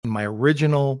my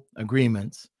original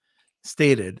agreements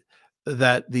stated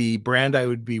that the brand I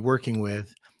would be working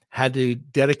with had to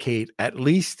dedicate at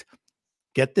least,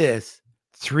 get this,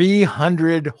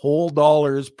 $300 whole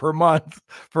dollars per month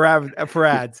for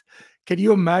ads. Can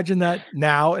you imagine that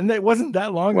now? And it wasn't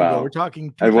that long ago. Wow. We're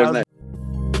talking It wasn't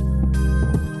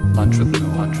 2000. Lunch with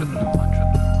Noam. Lunch with Noam. Lunch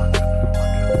with Noam.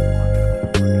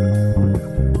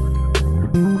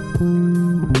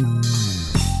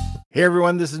 Hey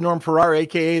everyone, this is Norm Farrar,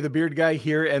 aka the Beard Guy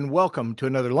here, and welcome to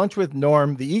another Lunch with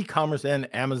Norm, the e-commerce and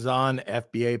Amazon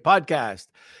FBA podcast.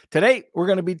 Today, we're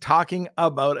going to be talking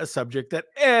about a subject that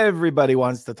everybody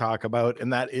wants to talk about,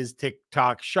 and that is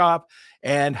TikTok Shop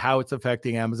and how it's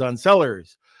affecting Amazon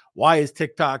sellers. Why is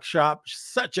TikTok Shop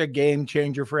such a game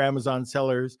changer for Amazon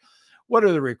sellers? What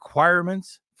are the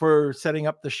requirements for setting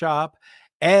up the shop?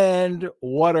 And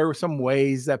what are some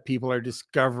ways that people are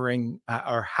discovering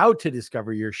or how to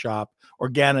discover your shop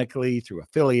organically through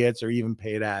affiliates or even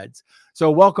paid ads? So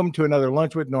welcome to another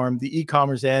Lunch with Norm, the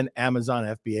e-commerce and Amazon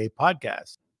FBA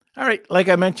podcast. All right, like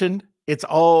I mentioned, it's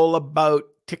all about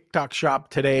TikTok Shop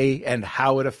today and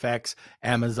how it affects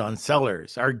Amazon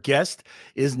sellers. Our guest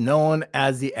is known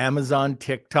as the Amazon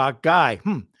TikTok guy.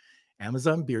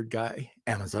 Amazon Beard Guy,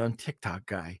 Amazon TikTok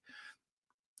guy.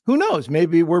 Who knows?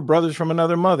 Maybe we're brothers from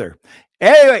another mother.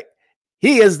 Anyway,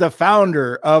 he is the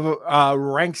founder of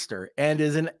Rankster and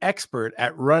is an expert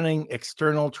at running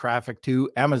external traffic to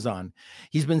Amazon.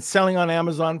 He's been selling on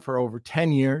Amazon for over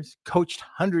 10 years, coached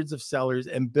hundreds of sellers,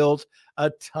 and built a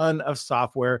ton of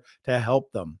software to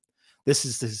help them. This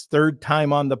is his third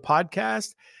time on the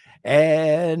podcast,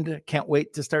 and can't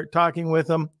wait to start talking with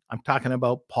him. I'm talking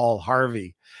about Paul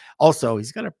Harvey. Also,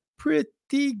 he's got a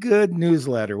pretty good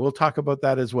newsletter. We'll talk about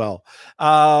that as well.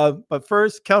 But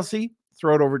first, Kelsey,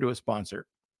 throw it over to a sponsor.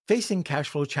 Facing cash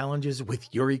flow challenges with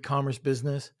your e-commerce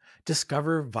business?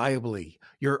 Discover Viably,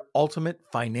 your ultimate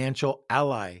financial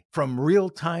ally. From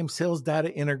real-time sales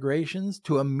data integrations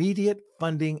to immediate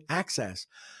funding access,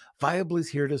 Viably is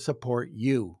here to support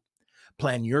you.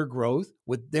 Plan your growth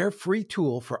with their free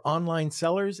tool for online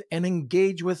sellers and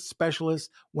engage with specialists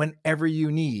whenever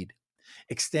you need.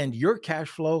 Extend your cash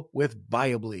flow with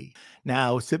Viably.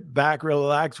 Now sit back,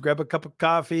 relax, grab a cup of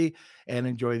coffee, and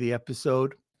enjoy the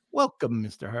episode. Welcome,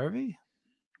 Mr. Harvey.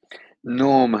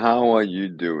 Norm, how are you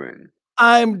doing?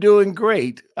 I'm doing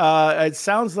great. It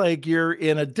sounds like you're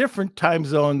in a different time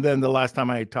zone than the last time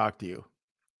I talked to you.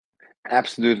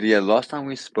 Absolutely. Yeah, last time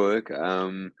we spoke,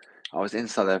 I was in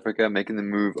South Africa making the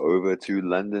move over to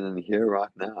London and here right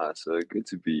now. So good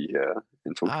to be here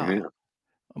and talk to you.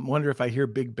 I wonder if I hear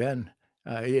Big Ben.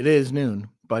 It is noon,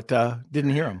 but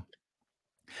didn't hear him.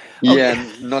 Yeah,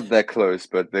 Okay. not that close,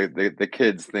 but the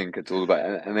kids think it's all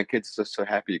about, and the kids are so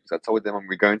happy because I told them when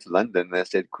we're going to London, they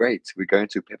said, "Great, we're going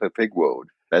to Peppa Pig World."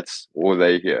 That's all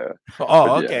they hear.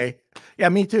 Oh, okay. Yeah,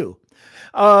 me too.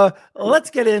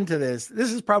 Let's get into this.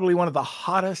 This is probably one of the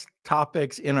hottest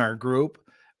topics in our group.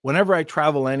 Whenever I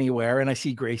travel anywhere, and I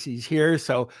see Gracie's here,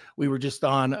 so we were just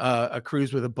on a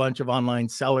cruise with a bunch of online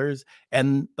sellers,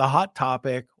 and the hot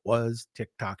topic was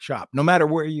TikTok Shop, no matter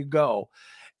where you go.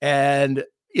 And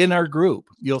in our group,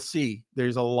 you'll see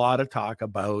there's a lot of talk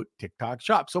about TikTok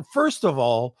Shop. So first of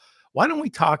all, why don't we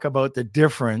talk about the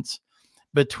difference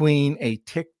between a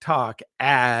TikTok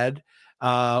ad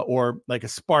or like a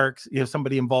Sparks,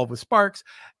 somebody involved with Sparks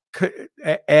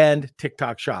and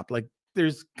TikTok Shop? Like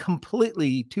there's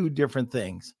completely two different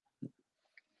things.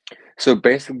 So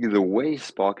basically, the way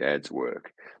Spark ads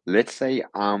work, let's say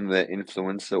I'm the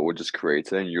influencer or just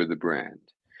creator and you're the brand.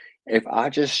 If I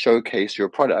just showcase your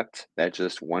product, that's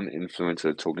just one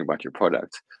influencer talking about your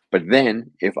product. But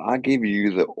then if I give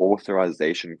you the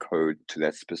authorization code to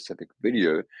that specific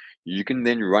video, you can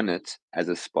then run it as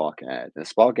a Spark ad. A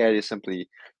Spark ad is simply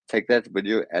take that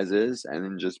video as is and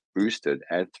then just boost it,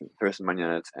 add person money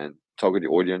on it and target the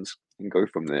audience and go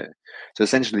from there. So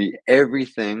essentially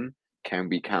everything can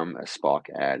become a Spark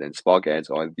ad, and Spark ads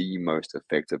are the most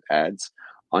effective ads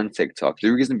on TikTok. The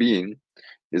reason being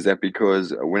is that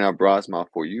because when I browse my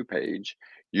For You page,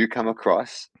 you come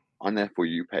across on that For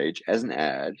You page as an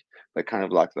ad, but kind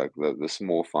of like the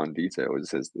small font detail, it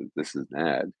says that this is an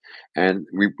ad. And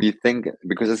we think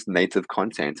because it's native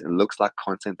content, it looks like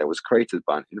content that was created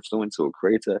by an influencer or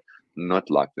creator, not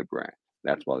like the brand.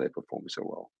 That's why they perform so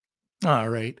well. All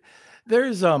right.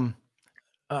 There's and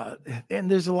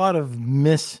there's a lot of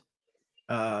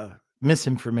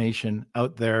misinformation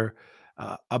out there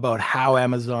about how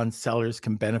Amazon sellers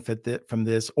can benefit from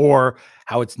this, or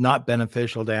how it's not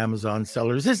beneficial to Amazon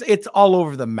sellers. It's all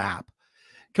over the map.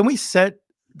 Can we set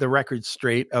the record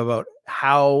straight about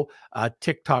how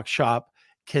TikTok Shop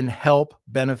can help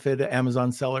benefit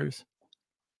Amazon sellers?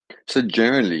 So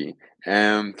generally,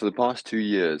 for the past 2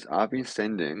 years, I've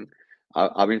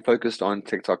been focused on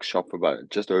TikTok Shop for about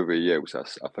just over a year,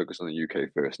 because I focused on the UK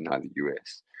first, now the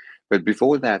US. But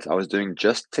before that, I was doing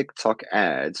just TikTok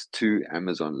ads to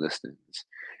Amazon listings.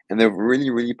 And the really,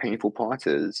 really painful part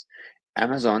is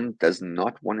Amazon does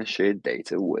not want to share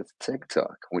data with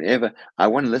TikTok. Whenever I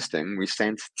won a listing, we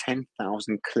sent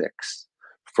 10,000 clicks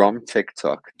from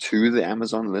TikTok to the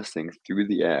Amazon listing through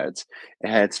the ads. It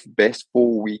had its best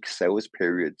 4 week sales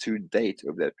period to date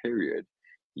of that period.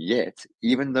 Yet,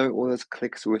 even though all those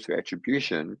clicks were through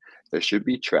attribution, they should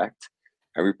be tracked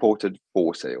and reported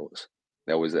for sales.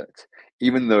 That was it.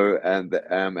 Even though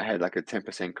it had like a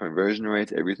 10% conversion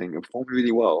rate, everything performed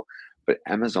really well, but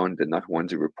Amazon did not want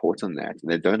to report on that,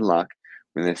 and they don't like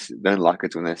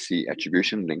it when they see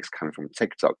attribution links coming from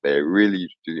TikTok. They really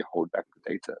do hold back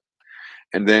the data.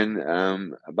 And then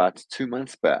about 2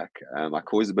 months back, I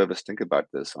caused a bit of a stink about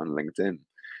this on LinkedIn.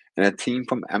 And a team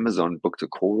from Amazon booked a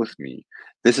call with me.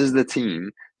 This is the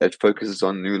team that focuses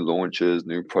on new launches,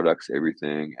 new products,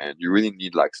 everything. And you really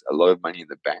need like a lot of money in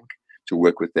the bank to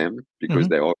work with them, because Mhm.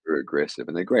 they are very aggressive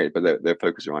and they're great, but they're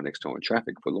focused around external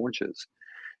traffic for launches.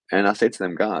 And I said to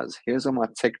them, guys, here's all my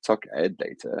TikTok ad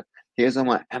data. Here's all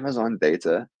my Amazon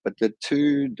data, but the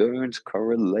two don't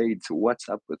correlate. What's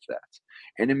up with that?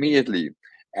 And immediately,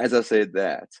 as I said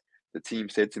that, the team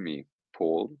said to me,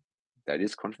 Paul, that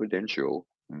is confidential.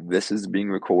 This is being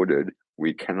recorded.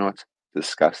 We cannot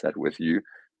discuss that with you.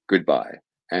 Goodbye.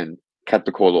 And cut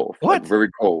the call off, like What? very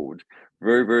cold,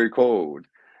 very, very cold.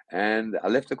 And I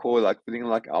left the call like feeling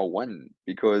like I won,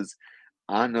 because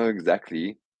I know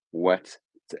exactly what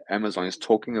Amazon is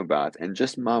talking about. And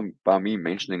just by me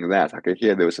mentioning that, I could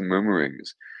hear there were some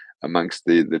murmurings amongst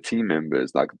the team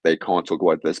members, like they can't talk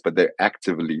about this, but they're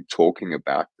actively talking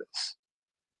about this.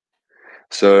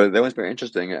 So that was very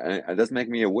interesting. And it does make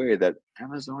me aware that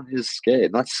Amazon is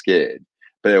scared, not scared,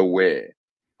 but aware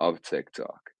of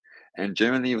TikTok. And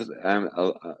generally, it was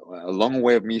a long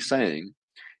way of me saying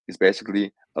is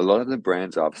basically a lot of the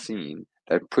brands I've seen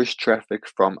that push traffic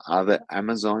from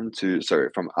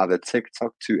from either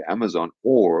TikTok to Amazon,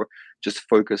 or just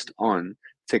focused on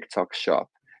TikTok Shop.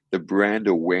 The brand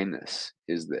awareness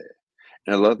is there.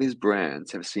 And a lot of these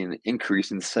brands have seen an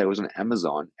increase in sales on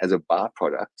Amazon as a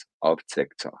byproduct of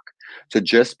TikTok. So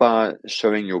just by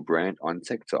showing your brand on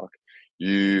TikTok,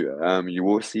 you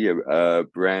will see a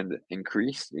brand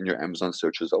increase in your Amazon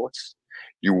search results.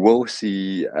 You will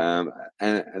see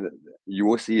and you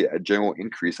will see a general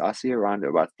increase. I see around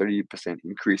about 30%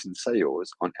 increase in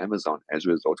sales on Amazon as a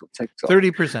result of TikTok.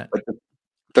 30%. But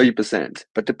 30%.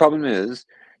 But the problem is,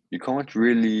 you can't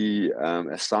really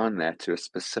assign that to a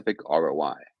specific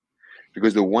ROI,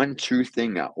 because the one true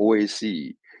thing I always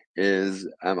see is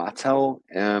I tell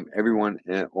everyone,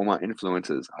 all my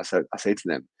influencers, I say to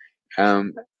them,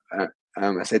 um, uh,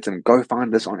 I say to them, go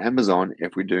find this on Amazon.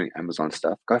 If we're doing Amazon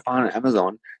stuff, go find it on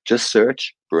Amazon. Just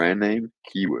search brand name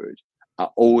keyword. I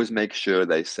always make sure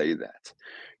they say that,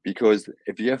 because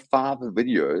if you have 5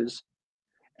 videos,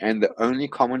 and the only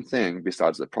common thing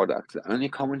besides the product, the only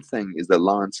common thing is the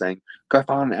line saying, go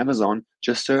find on Amazon,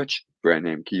 just search brand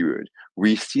name keyword.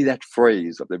 We see that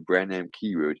phrase of the brand name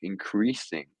keyword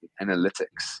increasing in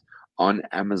analytics on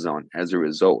Amazon as a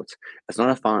result. It's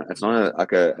not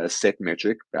like a set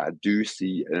metric, but I do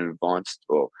see an advanced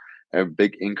or a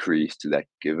big increase to that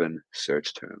given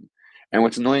search term. And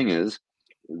what's annoying is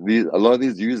a lot of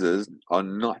these users are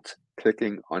not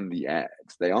clicking on the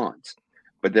ads. They aren't,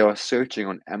 but they are searching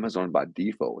on Amazon by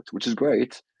default, which is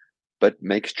great, but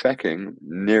makes tracking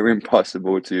near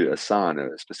impossible to assign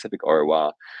a specific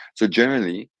ROI. So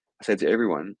generally, I say to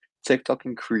everyone, TikTok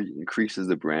increases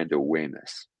the brand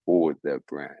awareness for their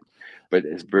brand, but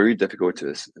it's very difficult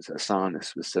to assign a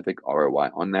specific ROI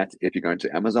on that. If you're going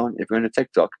to Amazon, if you're going to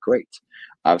TikTok, great.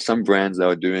 I have some brands that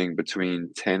are doing between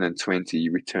 10 and 20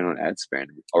 return on ad spend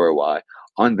ROI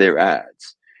on their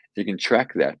ads. You can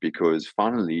track that, because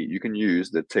finally you can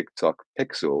use the TikTok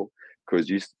pixel, because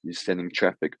you're sending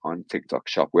traffic on TikTok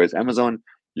Shop. Whereas Amazon,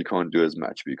 you can't do as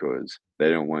much because they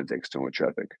don't want external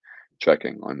traffic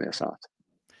tracking on their site.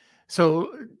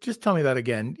 So just tell me that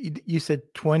again. You said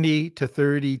 20 to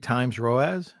 30 times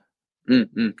ROAS?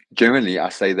 Generally, I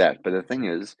say that, but the thing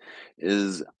is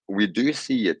we do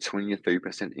see a 20 to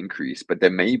 30% increase, but there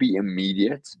may be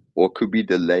immediate or could be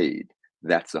delayed.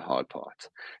 That's the hard part.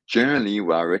 Generally,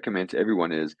 what I recommend to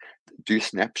everyone is do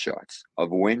snapshots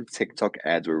of when TikTok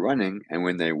ads were running and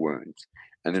when they weren't.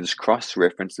 And then just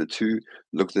cross-reference the two,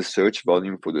 look at the search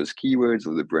volume for those keywords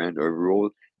or the brand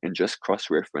overall, and just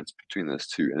cross-reference between those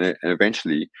two. And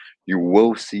eventually, you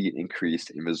will see an increase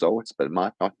in results, but it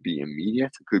might not be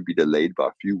immediate. It could be delayed by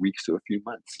a few weeks to a few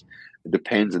months. It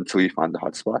depends until you find the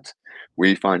hotspot, where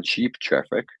you find cheap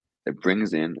traffic that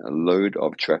brings in a load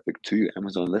of traffic to your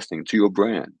Amazon listing, to your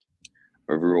brand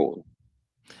overall.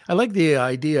 I like the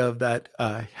idea of that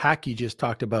hack you just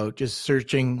talked about, just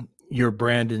searching your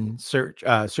brand in search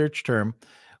term,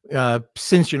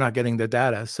 since you're not getting the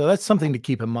data. So that's something to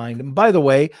keep in mind. And by the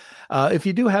way, if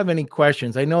you do have any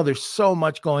questions, I know there's so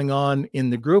much going on in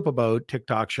the group about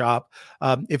TikTok Shop.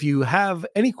 If you have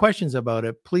any questions about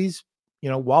it, please,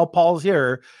 while Paul's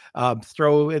here,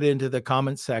 throw it into the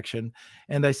comments section.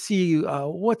 And I see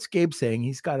what's Gabe saying.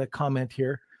 He's got a comment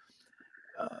here.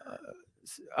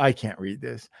 I can't read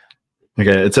this.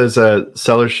 Okay, it says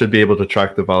sellers should be able to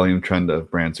track the volume trend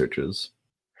of brand searches.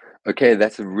 Okay,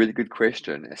 that's a really good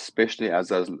question, especially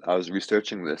as I was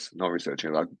researching this, not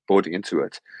researching, like boarding into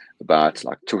it about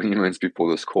like 20 minutes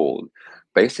before this call.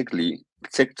 Basically,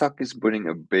 TikTok is putting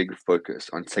a big focus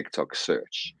on TikTok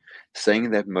search,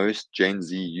 saying that most Gen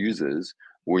Z users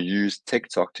will use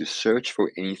TikTok to search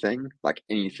for anything, like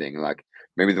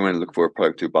maybe they want to look for a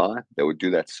product to buy, they would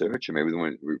do that search, or maybe they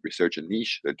want to research a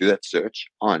niche, they'll do that search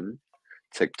on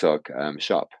TikTok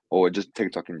Shop or just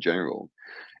TikTok in general.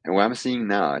 And what I'm seeing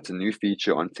now, it's a new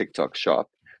feature on TikTok Shop.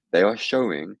 They are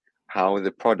showing how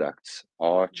the products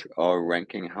are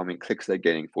ranking, how many clicks they're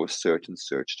getting for certain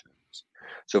search terms.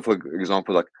 So, for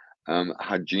example, like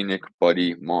hygienic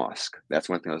body mask. That's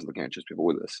one thing I was looking at just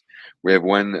before this. We have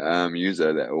one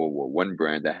user or one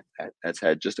brand that's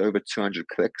had just over 200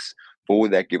 clicks for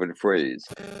that given phrase.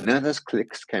 None of those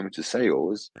clicks came into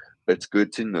sales, but it's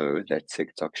good to know that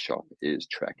TikTok Shop is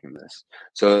tracking this.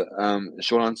 So,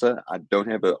 short answer, I don't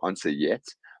have an answer yet,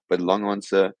 but long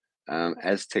answer,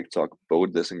 as TikTok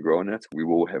build this and grow on it, we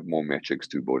will have more metrics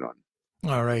to build on.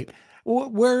 All right.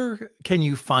 Where can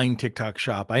you find TikTok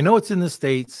Shop? I know it's in the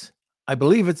States. I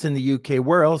believe it's in the UK.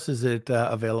 Where else is it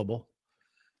available?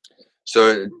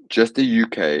 So just the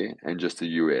UK and just the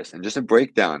US, and just a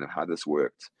breakdown of how this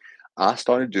worked. I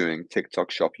started doing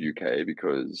TikTok Shop UK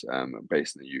because I'm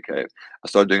based in the UK. I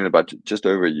started doing it about just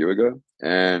over a year ago,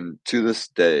 and to this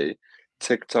day,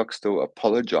 TikTok still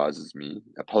apologizes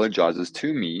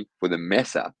to me for the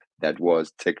mess up that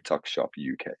was TikTok Shop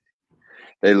UK.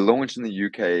 They launched in the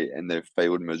UK and they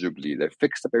failed miserably. They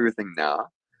fixed up everything now,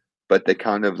 but they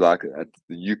kind of like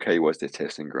the UK was their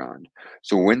testing ground.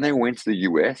 So when they went to the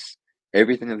US,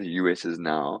 everything that the US is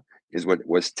now is what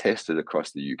was tested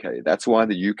across the UK. That's why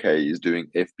the UK is doing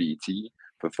FBT,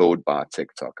 fulfilled by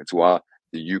TikTok. It's why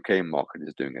the UK market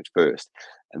is doing it first.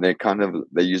 And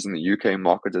they're using the UK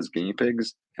market as guinea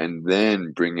pigs and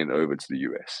then bringing it over to the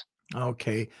US.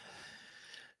 Okay.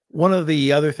 One of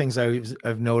the other things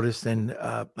I've noticed and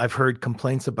I've heard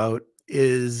complaints about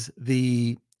is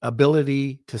the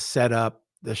ability to set up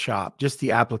the shop, just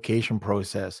the application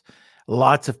process.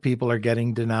 Lots of people are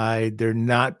getting denied. They're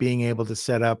not being able to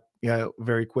set up,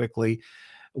 very quickly.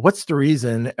 What's the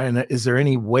reason? And is there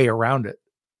any way around it?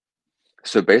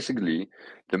 So basically,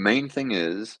 the main thing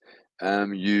is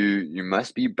you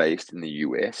must be based in the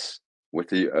US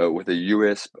with a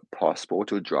US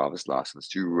passport or driver's license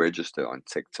to register on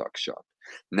TikTok Shop.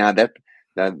 Now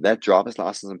that driver's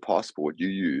license and passport you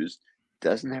use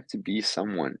doesn't have to be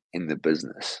someone in the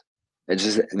business.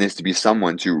 It needs to be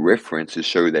someone to reference to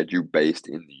show that you're based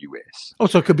in the US. Oh,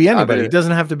 so it could be I have anybody. a, It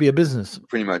doesn't have to be a business.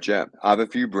 Pretty much, yeah. I have a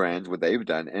few brands what they've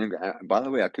done, and by the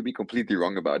way, I could be completely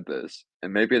wrong about this,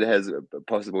 and maybe it has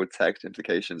possible tax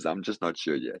implications. I'm just not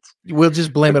sure yet. We'll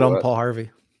just blame But it on Paul Harvey.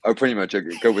 oh, pretty much,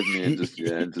 go with me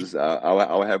and just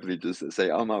I'll happily just say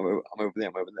I'm over there,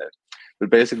 I'm over there. But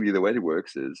basically, the way it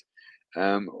works is,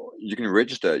 you can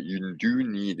register. You do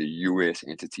need a US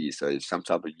entity, so it's some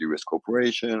type of US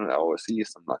corporation, LLC,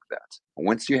 something like that.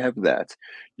 Once you have that,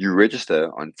 you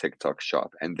register on TikTok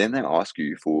Shop, and then they ask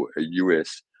you for a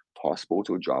US passport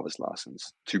or driver's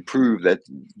license to prove that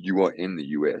you are in the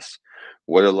US.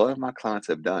 What a lot of my clients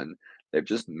have done, they've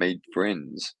just made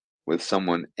friends with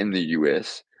someone in the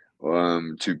US,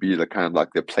 to be the kind of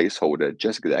like the placeholder,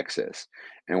 just get access.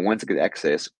 And once you get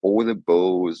access, all the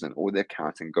bills and all the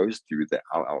accounting goes through the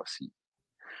LLC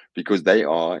because they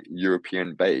are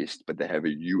European based, but they have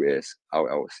a US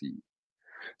LLC.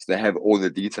 So they have all the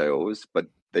details, but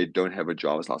they don't have a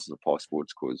driver's license or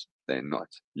passports because they're not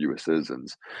US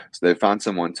citizens. So they found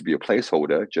someone to be a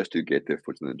placeholder just to get their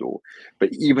foot in the door.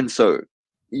 But even so,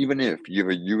 even if you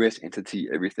have a US entity,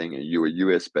 everything, and you're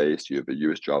US based, you have a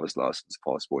US driver's license,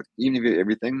 passport, even if you have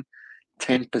everything,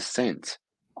 10%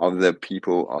 of the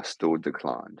people are still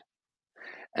declined.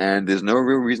 And there's no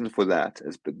real reason for that.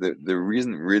 But the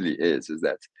reason really is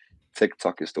that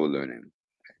TikTok is still learning.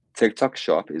 TikTok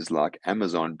Shop is like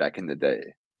Amazon back in the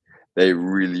day. They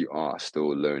really are still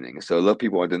learning. So a lot of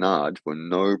people are denied for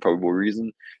no probable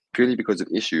reason, purely because of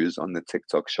issues on the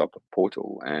TikTok Shop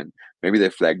portal. And maybe they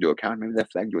flagged your account, maybe they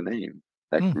flagged your name.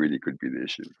 That Hmm. really could be the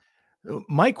issue.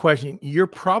 My question, you're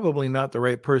probably not the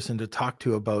right person to talk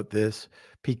to about this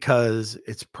because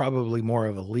it's probably more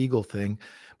of a legal thing.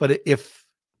 But if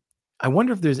I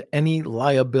wonder if there's any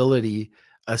liability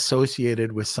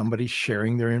associated with somebody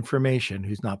sharing their information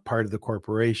who's not part of the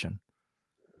corporation.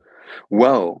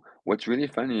 Well, what's really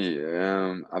funny,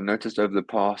 I've noticed over the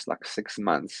past like 6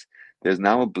 months, there's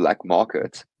now a black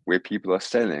market where people are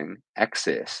selling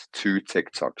access to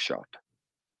TikTok Shop.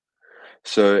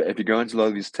 So if you go into a lot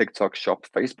of these TikTok Shop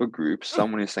Facebook groups,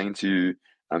 someone is saying to you,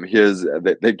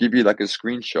 they give you like a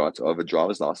screenshot of a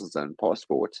driver's license and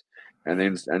passport, and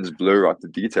then just blur out the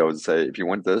details and say, if you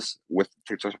want this with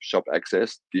TikTok Shop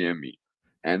access, DM me.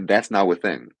 And that's now a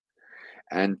thing.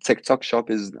 And TikTok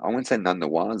Shop is, I wouldn't say none the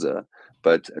wiser,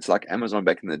 but it's like Amazon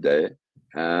back in the day.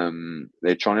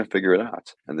 They're trying to figure it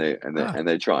out, and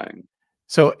they're trying.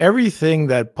 So everything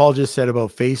that Paul just said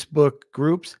about Facebook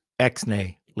groups,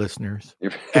 ex-nay, listeners,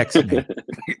 ex-nay.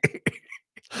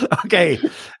 Okay.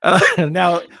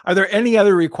 Now, are there any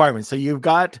other requirements? So you've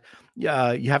got, you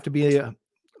have to be,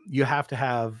 you have to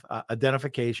have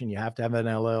identification. You have to have an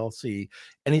LLC.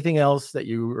 Anything else that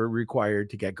you are required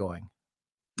to get going?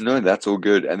 No, that's all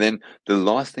good. And then the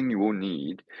last thing you will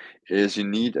need is you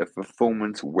need a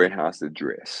fulfillment warehouse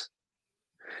address.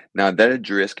 Now, that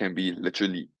address can be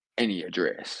literally any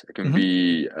address. It can Mhm.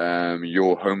 be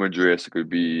your home address. It could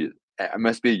be, it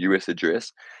must be a US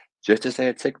address. Just to say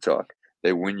at TikTok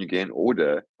that when you get an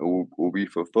order, it will be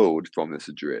fulfilled from this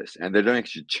address. And they don't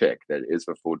actually check that it is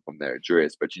fulfilled from their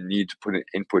address, but you need to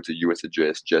input a US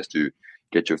address just to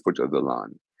get your foot over the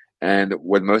line. And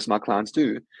what most of my clients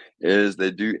do is they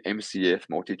do MCF,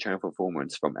 multi-channel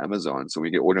fulfillments from Amazon. So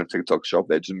we get order on TikTok Shop,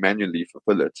 they just manually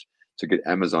fulfill it to get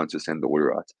Amazon to send the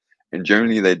order out. And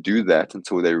generally they do that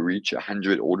until they reach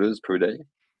 100 orders per day.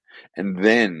 And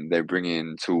then they bring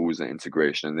in tools and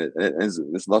integration. And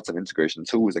there's lots of integration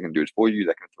tools that can do it for you,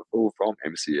 that can fulfill from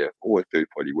MCF or a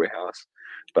third-party warehouse.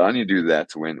 But I only do that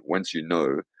once you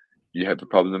know you have a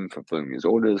problem fulfilling these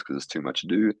orders because it's too much to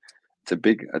do.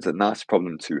 It's a nice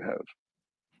problem to have.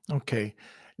 Okay.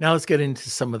 Now let's get into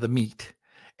some of the meat.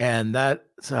 And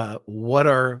that's what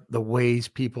are the ways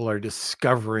people are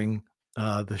discovering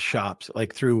the shops,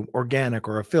 like through organic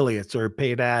or affiliates or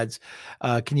paid ads?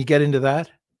 Can you get into that?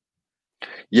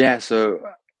 Yeah, so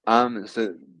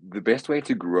the best way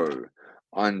to grow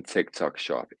on TikTok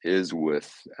Shop is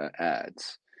with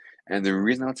ads. And the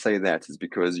reason I'd say that is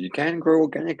because you can grow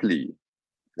organically.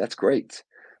 That's great.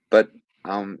 But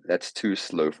that's too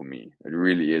slow for me. It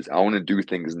really is. I want to do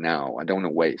things now. I don't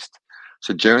want to waste.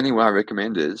 So generally what I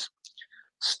recommend is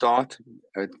start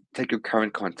take your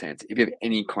current content, if you have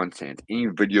any content, any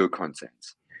video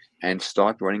content, and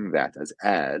start running that as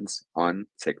ads on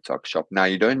TikTok Shop. Now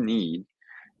you don't need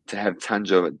to have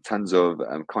tons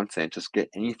of content. Just get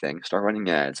anything, start running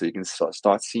ads, so you can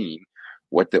start seeing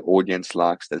what the audience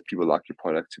likes, that people like your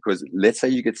product. Because let's say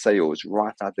you get sales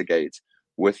right out the gate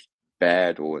with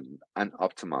bad or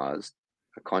unoptimized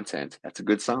content, that's a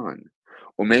good sign.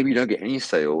 Or maybe you don't get any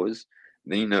sales,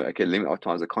 then you know, okay, let me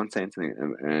optimize the content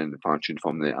and fine tune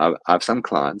from there. I have some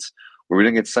clients where we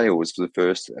don't get sales for the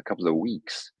first a couple of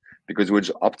weeks because we're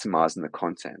just optimizing the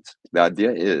content. The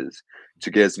idea is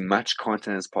to get as much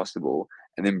content as possible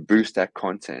and then boost that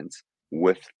content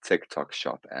with TikTok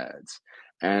Shop ads.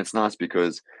 And it's nice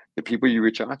because the people you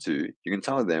reach out to, you can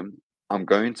tell them, I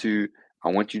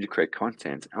want you to create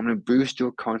content. I'm going to boost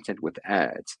your content with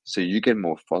ads. So you get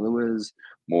more followers,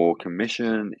 more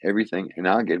commission, everything, and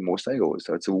I'll get more sales.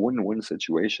 So it's a win-win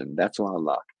situation. That's why I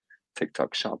like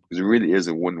TikTok Shop, because it really is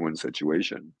a win-win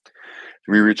situation.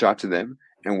 We reach out to them,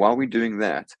 and while we're doing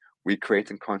that, we're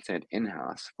creating content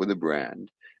in-house for the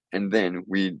brand. And then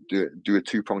we do a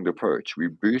two-pronged approach. We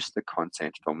boost the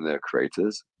content from the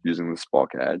creators using the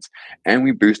Spark ads, and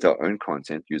we boost our own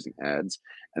content using ads.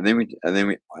 And then we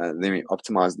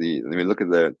optimize then we look at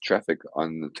the traffic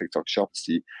on the TikTok Shop to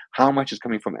see how much is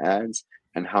coming from ads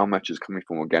and how much is coming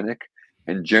from organic.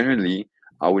 And generally,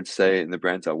 I would say in the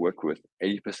brands I work with,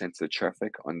 80% of the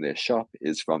traffic on their shop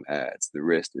is from ads. The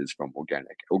rest is from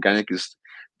organic. Organic is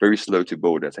very slow to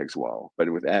build. That takes a while.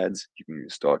 But with ads, you can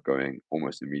start going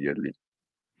almost immediately.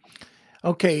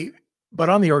 Okay. But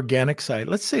on the organic side,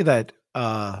 let's say that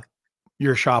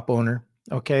you're a shop owner.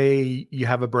 Okay. You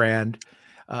have a brand.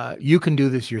 you can do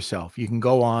this yourself. You can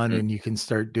go on Mm. and you can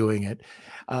start doing it.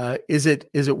 Is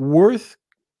it worth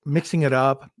mixing it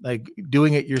up, like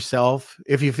doing it yourself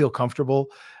if you feel comfortable,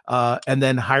 and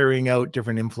then hiring out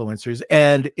different influencers?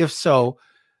 And if so,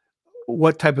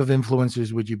 what type of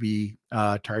influencers would you be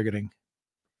targeting?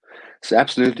 So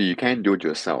absolutely, you can do it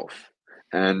yourself.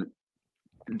 And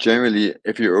generally,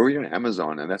 if you're already on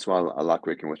Amazon, and that's why I like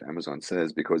working with Amazon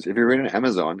sellers, because if you're already on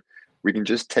Amazon, we can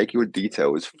just take your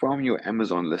details from your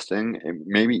Amazon listing and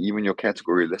maybe even your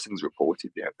category listings report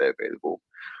if you have that available.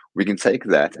 We can take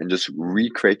that and just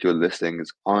recreate your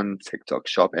listings on TikTok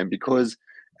Shop. And because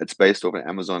it's based off an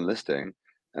Amazon listing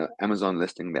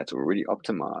that's already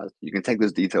optimized, you can take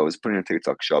those details, put it in a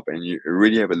TikTok Shop, and you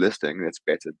already have a listing that's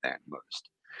better than most.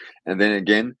 And then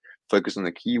again, focus on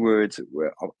the keywords,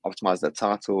 optimize that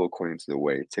title according to the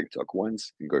way TikTok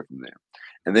wants, and go from there.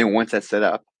 And then once that's set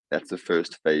up, that's the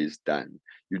first phase done.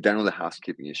 You've done all the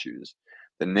housekeeping issues.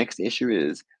 The next issue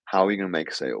is, how are you going to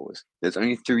make sales? There's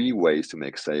only 3 ways to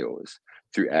make sales: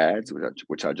 through ads,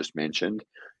 which I just mentioned,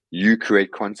 you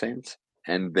create content,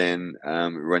 and then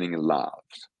running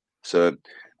lives. So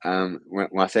when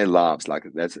I say lives, like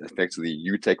that's effectively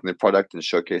you taking the product and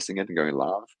showcasing it and going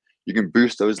live. You can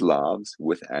boost those lives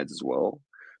with ads as well,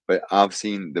 but I've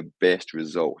seen the best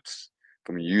results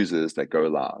from users that go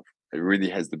live. It really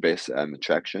has the best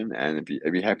attraction, and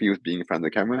if you're happy with being in front of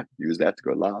the camera, use that to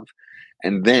go live.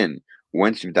 And then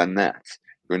once you've done that,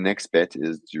 your next bet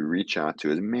is to reach out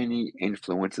to as many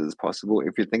influencers as possible.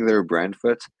 If you think they're a brand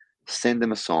fit, send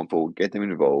them a sample, get them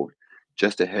involved.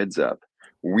 Just a heads up,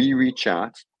 we reach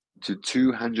out to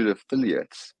 200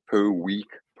 affiliates per week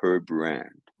per brand.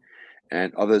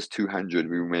 And of those 200,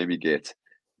 we maybe get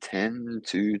 10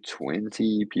 to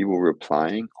 20 people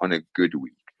replying on a good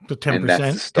week. So And that's the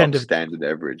 10%, 10 stock to standard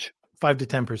average. 5 to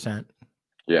 10%.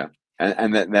 Yeah.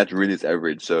 And that really is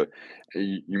average. So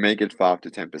you may get 5 to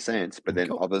 10%, but then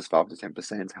Cool. of those 5 to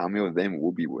 10%, how many of them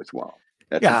will be worthwhile?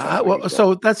 That's the Yeah. tough way Well, as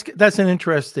well. so that's an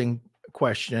interesting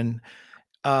question.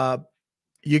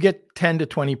 You get 10 to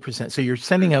 20%. So you're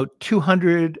sending out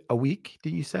 200 a week,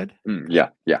 did you said? Yeah.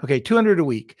 Okay, 200 a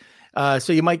week.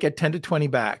 So you might get 10 to 20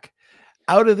 back.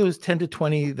 Out of those 10 to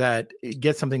 20 that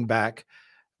get something back,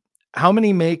 how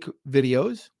many make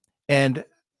videos and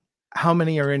how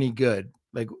many are any good?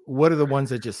 Like, what are the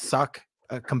ones that just suck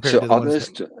compared So to the ones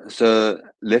that? so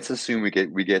let's assume we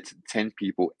get 10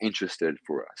 people interested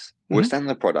for us. We'll Mhm. send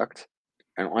the product,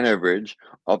 and on average,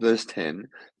 of those 10,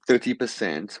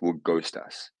 30% will ghost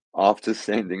us after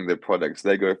sending the product. So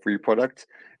they go free product,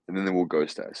 and then they will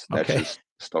ghost us. That's Okay, just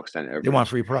stock standard they want average.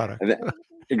 free product. And then,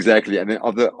 exactly. And then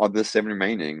of the 7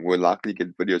 remaining, we'll likely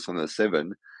get videos on the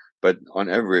 7, but on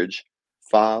average,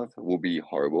 5 will be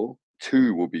horrible,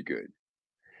 2 will be good.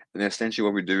 And essentially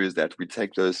what we do is that we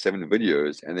take those 7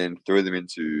 videos and then throw them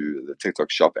into the TikTok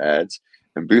shop ads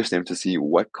and boost them to see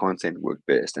what content worked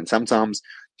best. And sometimes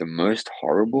the most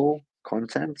horrible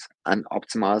content,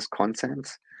 unoptimized content,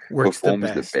 Works the performs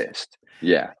the best. best.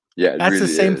 Yeah, it That's the really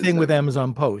same is. thing with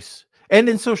Amazon posts and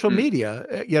in social Mm, media,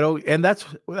 and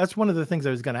that's one of the things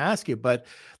I was going to ask you, but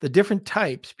the different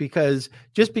types, because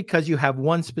just because you have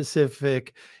one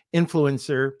specific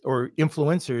influencer or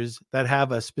influencers that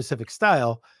have a specific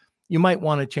style, you might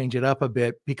want to change it up a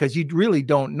bit because you really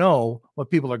don't know what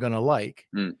people are going to like.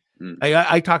 mm, mm,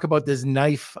 I talk about this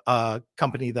knife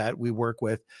company that we work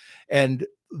with, and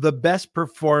the best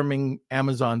performing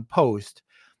Amazon post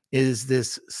is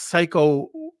this psycho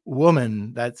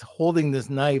woman that's holding this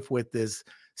knife with this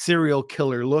serial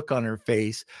killer look on her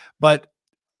face. But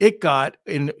it got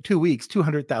in 2 weeks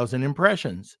 200,000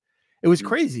 impressions. It was mm,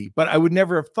 crazy, but I would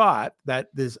never have thought that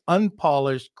this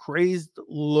unpolished, crazed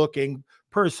looking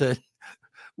person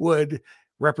would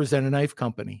represent a knife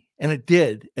company, and it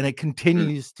did, and it mm.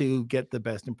 continues to get the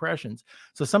best impressions.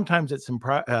 So sometimes it's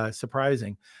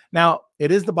surprising. Now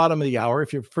it is the bottom of the hour.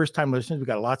 If you're first time listeners, we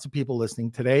got lots of people listening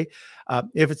today.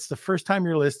 If it's the first time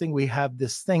you're listening, we have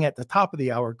this thing at the top of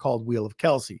the hour called Wheel of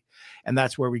Kelsey, and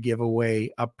that's where we give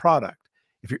away a product.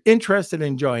 If you're interested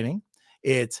in joining,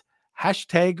 it's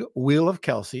hashtag Wheel of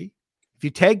Kelsey. If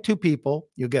you tag 2 people,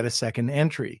 you'll get a second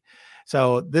entry.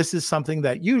 So this is something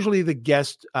that usually the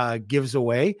guest gives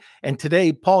away. And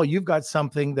today, Paul, you've got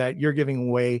something that you're giving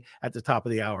away at the top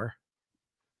of the hour.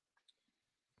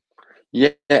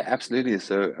 Yeah, absolutely.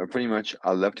 So pretty much,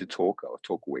 I love to talk. I'll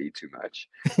talk way too much.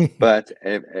 But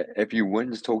if you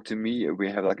want to talk to me,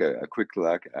 we have like a quick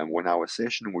 1 hour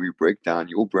session where we break down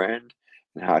your brand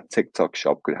and how TikTok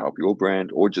Shop could help your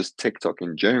brand, or just TikTok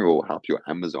in general help your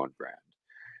Amazon brand.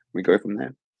 We go from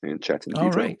there and chat in All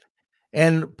detail. right.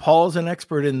 And Paul's an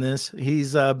expert in this.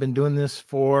 He's been doing this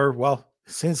for, well,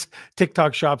 since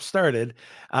TikTok Shop started.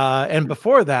 And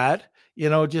before that,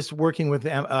 just working with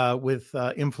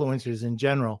influencers in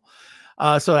general.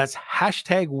 So that's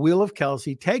hashtag Wheel of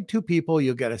Kelsey. Tag 2 people,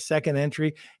 you'll get a second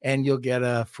entry, and you'll get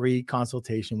a free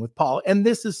consultation with Paul. And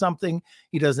this is something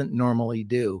he doesn't normally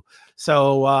do.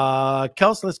 So,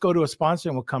 Kels, let's go to a sponsor,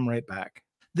 and we'll come right back.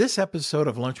 This episode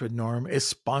of Lunch with Norm is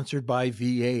sponsored by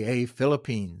VAA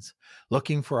Philippines.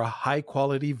 Looking for a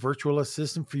high-quality virtual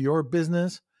assistant for your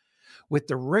business? With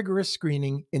the rigorous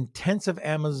screening, intensive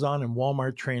Amazon and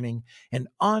Walmart training, and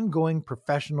ongoing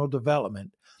professional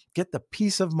development, get the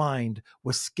peace of mind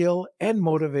with skill and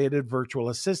motivated virtual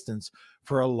assistants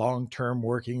for a long-term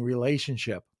working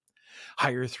relationship.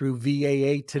 Hire through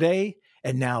VAA today,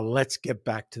 and now let's get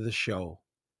back to the show.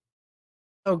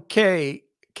 Okay,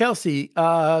 Kelsey,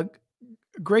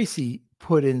 Gracie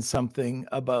put in something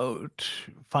about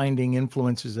finding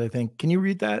influencers, I think. Can you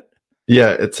read that?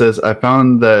 Yeah, it says, I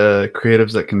found the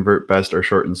creatives that convert best are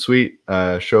short and sweet.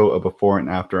 Show a before and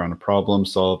after on a problem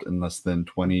solved in less than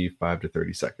 25 to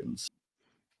 30 seconds.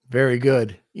 Very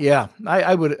good. Yeah,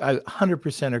 I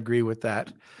 100% agree with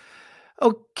that.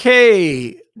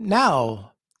 Okay,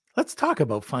 now let's talk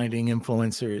about finding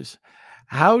influencers.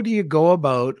 How do you go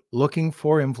about looking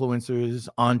for influencers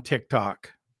on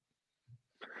TikTok?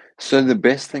 So the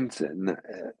best thing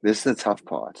this is the tough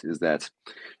part, is that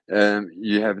let's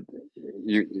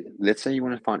say you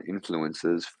want to find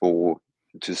influencers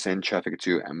to send traffic to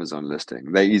your Amazon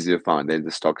listing. They're easy to find. They're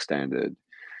the stock standard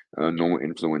normal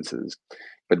influencers.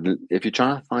 But if you're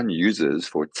trying to find users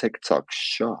for TikTok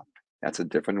Shop, that's a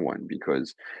different one,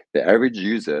 because the average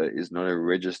user is not a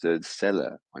registered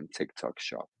seller on TikTok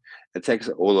Shop. It takes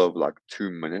all of like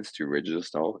 2 minutes to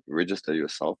register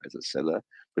yourself as a seller,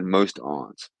 but most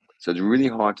aren't. So it's really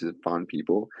hard to find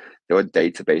people. There are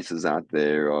databases out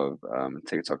there of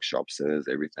TikTok Shop sellers,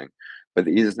 everything. But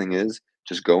the easiest thing is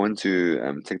just go into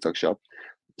TikTok Shop,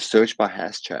 search by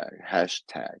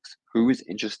hashtags. Who is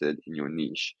interested in your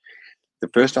niche? The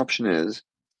first option is,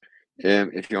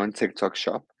 if you're on TikTok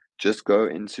Shop, just go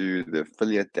into the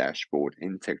affiliate dashboard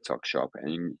in TikTok Shop,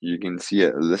 and you can see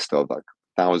a list of like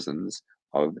thousands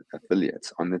of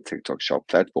affiliates on the TikTok Shop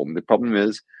platform. The problem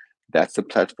is that's the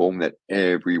platform that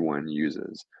everyone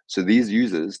uses. So these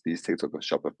users, these TikTok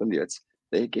Shop affiliates,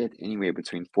 they get anywhere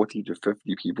between 40 to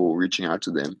 50 people reaching out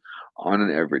to them on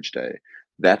an average day.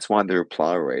 That's why the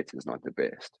reply rate is not the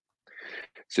best.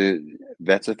 So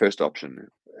that's the first option.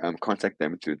 Contact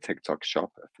them through the TikTok Shop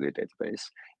affiliate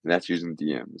database, and that's using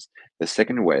DMs. The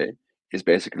second way is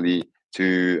basically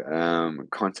to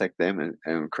contact them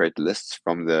and create lists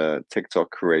from the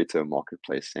TikTok Creator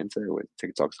Marketplace Center with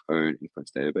TikTok's own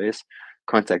influence database.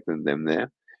 Contact them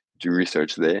there, do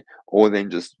research there, or then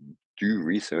just do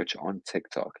research on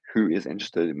TikTok. Who is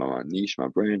interested in my niche, my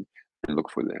brand, and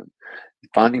look for them.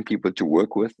 Finding people to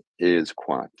work with is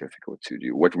quite difficult to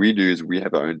do. What we do is we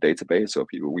have our own database of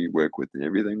people we work with and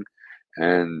everything,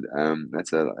 and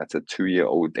that's a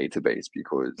 2-year-old database,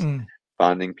 because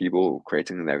finding people,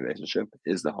 creating that relationship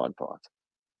is the hard part.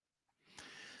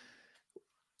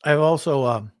 I've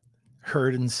also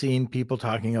heard and seen people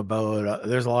talking about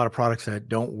there's a lot of products that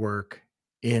don't work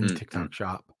in TikTok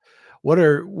Shop. What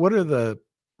are the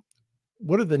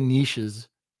niches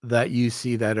that you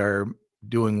see that are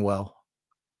doing well?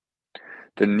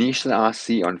 The niche that I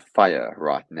see on fire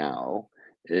right now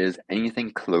is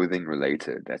anything clothing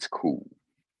related. That's cool.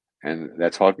 And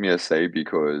that's hard for me to say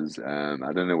because I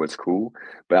don't know what's cool,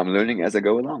 but I'm learning as I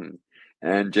go along.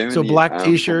 And So generally, black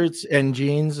t-shirts and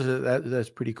jeans, that's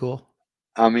pretty cool.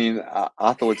 I mean,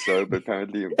 I thought so, but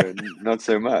apparently not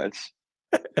so much.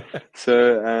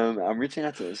 So I'm reaching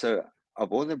out so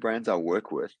of all the brands I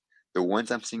work with, the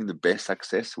ones I'm seeing the best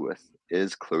success with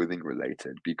is clothing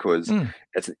related, because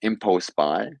it's an impulse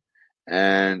buy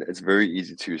and it's very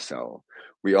easy to sell.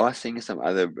 We are seeing some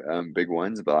other big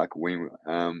ones, but we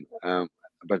are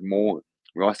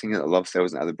seeing a lot of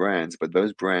sales in other brands, but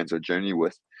those brands are generally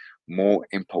with more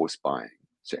impulse buying.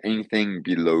 So anything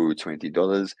below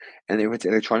 $20, and if it's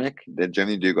electronic, they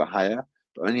generally do go higher,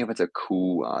 but only if it's a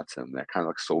cool item that kind of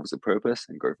like solves the purpose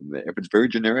and go from there. If it's very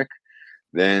generic,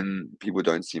 then people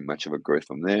don't see much of a growth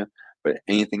from there. But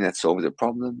anything that solves a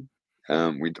problem,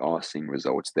 we are seeing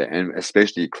results there, and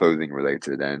especially clothing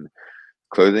related. And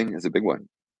clothing is a big one.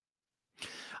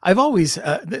 I've always,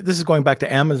 this is going back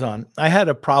to Amazon. I had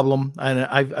a problem, and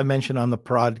I mentioned on the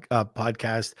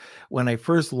podcast when I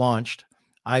first launched,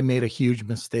 I made a huge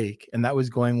mistake, and that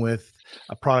was going with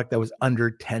a product that was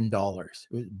under $10. It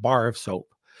was a bar of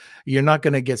soap. You're not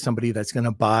going to get somebody that's going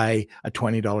to buy a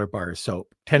 $20 bar of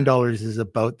soap. $10 is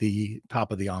about the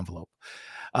top of the envelope.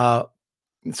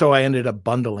 So I ended up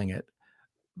bundling it.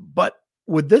 But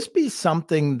would this be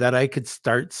something that I could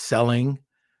start selling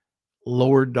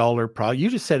lower dollar product? You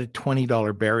just said a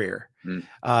 $20 barrier.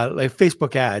 Like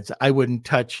Facebook ads, I wouldn't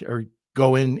touch or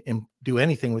go in and do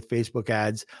anything with Facebook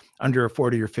ads under a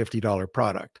 $40 or $50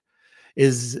 product.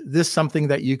 Is this something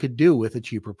that you could do with a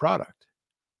cheaper product?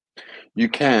 You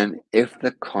can if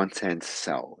the content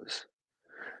sells.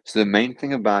 So the main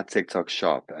thing about TikTok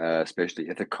Shop, especially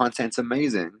if the content's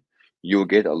amazing, you'll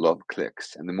get a lot of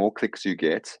clicks. And the more clicks you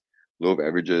get, law of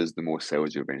averages, the more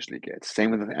sales you eventually get.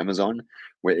 Same with Amazon,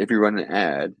 where if you run an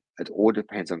ad, it all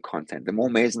depends on content. The more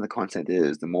amazing the content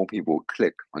is, the more people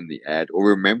click on the ad or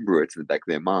remember it in the back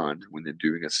of their mind when they're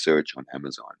doing a search on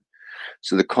Amazon.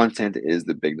 So the content is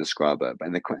the big describer.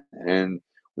 And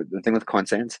the thing with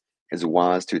content is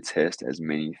wise to test as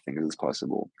many things as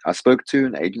possible. I spoke to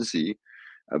an agency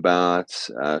about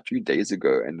a few days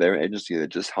ago, and they're an agency that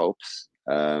just helps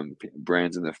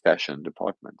brands in the fashion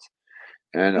department.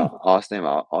 And I asked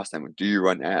them, do you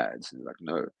run ads? And they're like,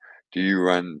 no. Do you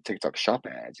run TikTok Shop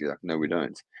ads? You're like, no, we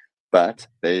don't. But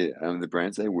they, the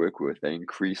brands they work with, they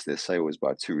increase their sales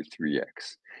by 2 or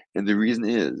 3x. And the reason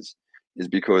is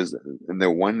because in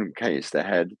the one case they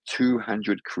had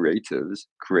 200 creatives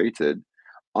created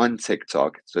on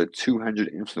TikTok. So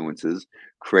 200 influencers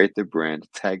create the brand,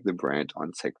 tag the brand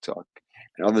on TikTok.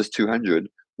 And of those 200,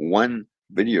 one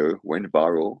video went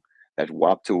viral that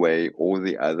wiped away all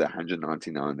the other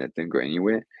 199 that didn't go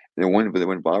anywhere. And the one that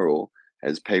went viral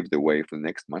has paved the way for the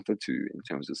next month or two in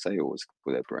terms of sales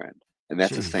for that brand. And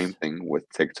that's the same thing with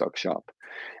TikTok Shop.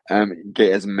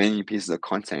 Get as many pieces of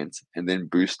content and then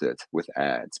boost it with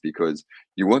ads, because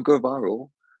you won't go viral,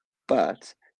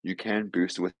 but you can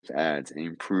boost with ads and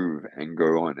improve and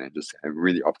go on and just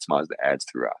really optimize the ads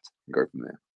throughout and go from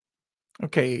there.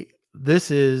 Okay.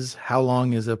 This is how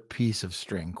long is a piece of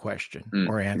string question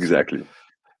or answer. Exactly.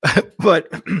 But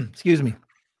excuse me,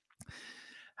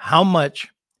 how much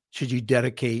should you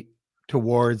dedicate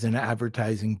towards an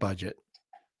advertising budget?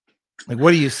 Like,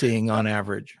 what are you seeing on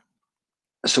average?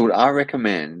 So what I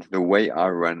recommend, the way I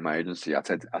run my agency, I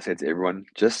said to everyone,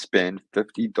 just spend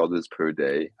 $50 per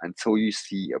day until you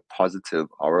see a positive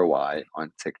ROI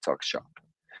on TikTok Shop.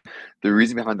 The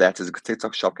reason behind that is because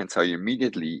TikTok Shop can tell you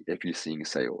immediately if you're seeing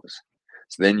sales.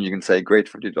 So then you can say, great,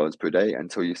 $50 per day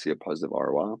until you see a positive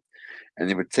ROI. And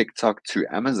then with TikTok to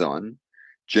Amazon,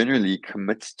 generally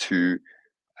commits to,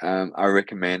 I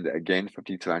recommend, again,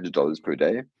 $50 to $100 per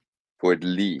day for at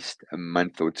least a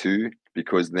month or two,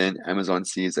 because then Amazon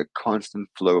sees a constant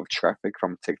flow of traffic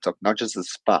from TikTok, not just a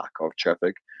spark of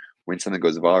traffic when something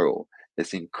goes viral. They're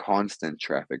seeing constant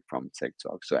traffic from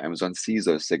TikTok. So Amazon sees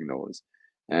those signals,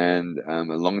 and a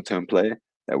long-term play,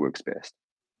 that works best.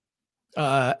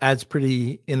 Ads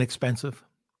pretty inexpensive.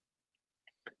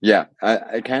 Yeah,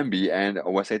 it can be. And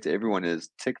what I say to everyone is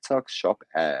TikTok Shop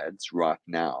ads right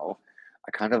now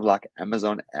are kind of like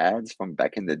Amazon ads from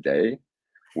back in the day,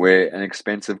 where an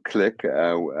expensive click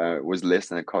was less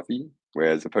than a coffee,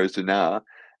 whereas opposed to now,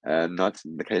 not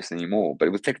the case anymore.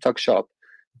 But with TikTok Shop,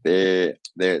 there's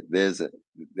tons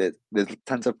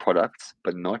of products,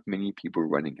 but not many people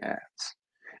running ads.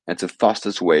 And it's the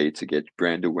fastest way to get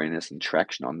brand awareness and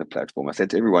traction on the platform. I said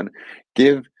to everyone,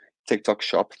 give TikTok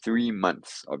Shop 3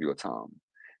 months of your time,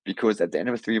 because at the end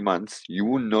of 3 months, you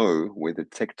will know whether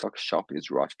TikTok Shop is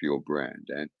right for your brand.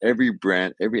 And every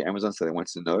Amazon seller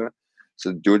wants to know.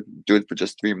 So do it for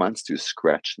just 3 months to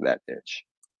scratch that itch.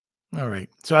 All right.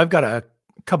 So I've got a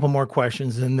couple more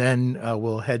questions, and then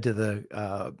we'll head to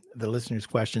the listeners'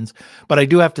 questions. But I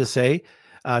do have to say,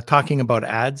 talking about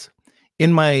ads,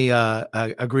 in my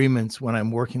agreements when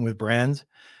I'm working with brands,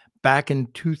 back in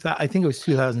 2000, I think it was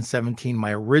 2017,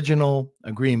 my original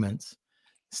agreements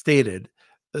stated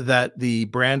that the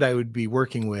brand I would be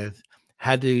working with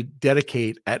had to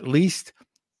dedicate at least,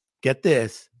 get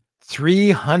this,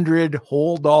 $300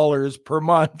 whole dollars per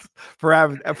month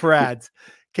for ads.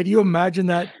 Can you imagine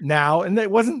that now? And it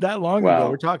wasn't that long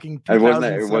ago. We're talking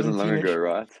 2017. It wasn't long ago,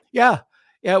 right? Yeah.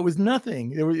 Yeah, it was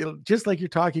nothing. It was just like you're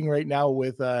talking right now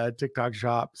with TikTok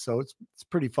Shop. So it's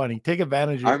pretty funny. Take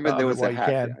advantage I remember there was a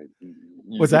hack.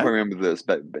 What's that? I remember this,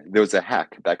 but there was a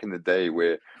hack back in the day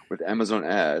where with Amazon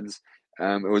ads,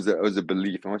 it was a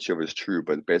belief. I'm not sure if it's true,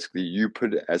 but basically you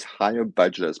put as high a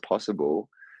budget as possible,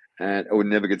 and it would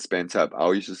never get spent up. I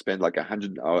used to spend like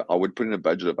 $100. I would put in a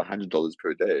budget of $100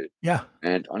 per day. Yeah.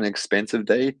 And on an expensive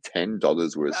day,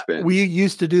 $10 was spent. We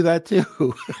used to do that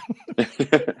too.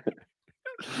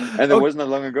 And it wasn't that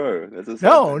long ago. That's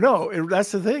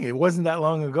the thing. It wasn't that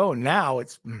long ago. Now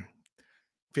it's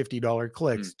 $50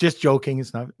 clicks. Just joking.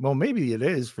 It's not. Well, maybe it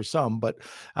is for some, but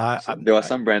there are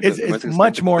some brands. It's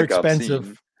much more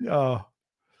expensive. Oh,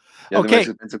 Yeah, the most Okay,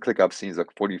 expensive click I've seen is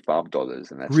like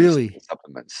 $45, and that's just really?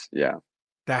 supplements. Yeah.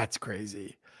 That's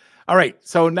crazy. All right,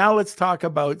 so now let's talk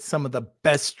about some of the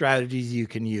best strategies you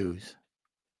can use.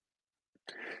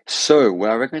 So what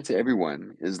I recommend to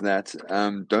everyone is that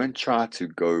don't try to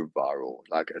go viral.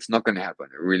 Like it's not going to happen.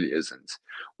 It really isn't.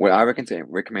 What I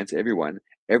recommend to everyone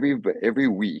every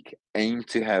week aim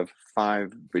to have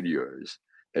 5 videos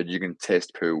that you can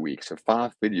test per week. So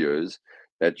 5 videos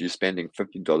that you're spending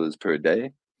 $50 per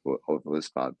day for those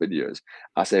 5 videos.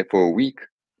 I say for a week,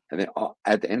 and then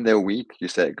at the end of the week you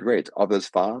say, great, of those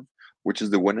 5, which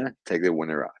is the winner? Take the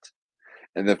winner out.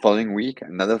 And the following week,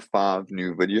 another 5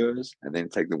 new videos, and then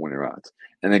take the winner out.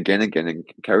 And again, and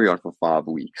carry on for 5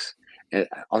 weeks. And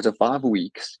after 5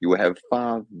 weeks, you will have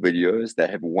 5 videos that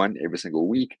have won every single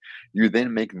week. You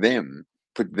then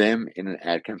put them in an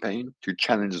ad campaign to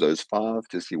challenge those 5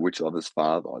 to see which of those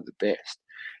 5 are the best.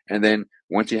 And then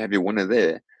once you have your winner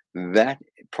there, that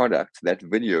product, that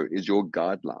video is your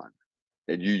guideline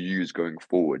that you use going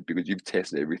forward because you've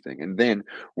tested everything. And then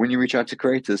when you reach out to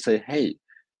creators, say, hey,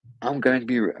 I'm going to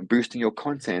be boosting your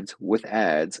content with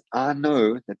ads. I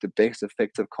know that the best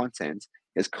effective content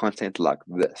is content like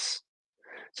this.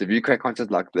 So if you create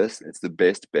content like this, it's the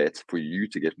best bet for you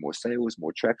to get more sales,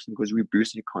 more traction, because we're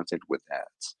boosting your content with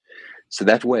ads. So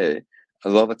that way, a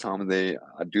lot of the time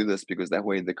I do this because that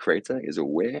way the creator is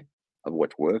aware of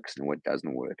what works and what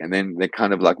doesn't work. And then they're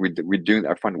kind of like we're doing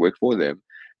our front work for them.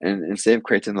 And instead of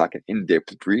creating like an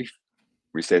in-depth brief,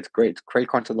 we say it's great, create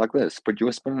content like this, put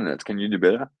your spin on it. Can you do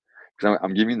better? Because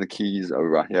I'm giving the keys over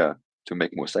right here to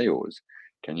make more sales.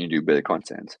 Can you do better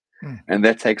content? And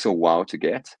that takes a while to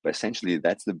get, but essentially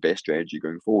that's the best strategy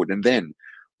going forward. And then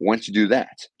once you do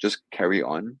that, just carry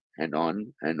on and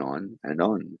on and on and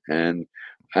on. And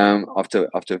after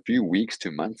a few weeks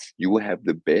to months, you will have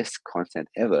the best content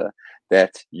ever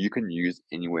that you can use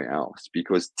anywhere else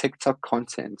because TikTok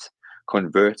content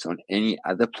converts on any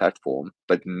other platform,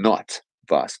 but not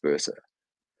vice versa.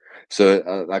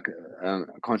 So,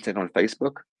 content on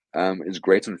Facebook is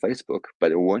great on Facebook,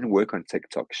 but it won't work on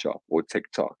TikTok Shop or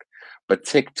TikTok. But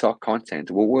TikTok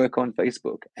content will work on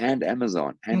Facebook and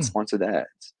Amazon and sponsored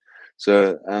ads.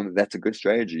 So, that's a good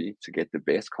strategy to get the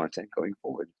best content going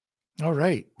forward. All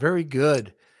right, very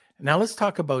good. Now let's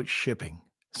talk about shipping.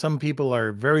 Some people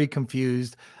are very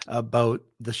confused about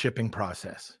the shipping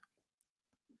process.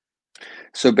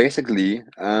 So basically,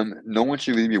 no one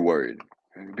should really be worried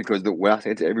because the way I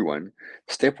say to everyone,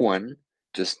 step one,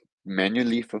 just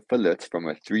manually fulfill it from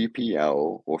a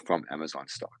 3PL or from Amazon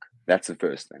stock. That's the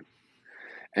first thing.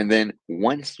 And then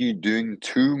once you're doing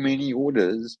too many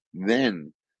orders,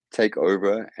 then take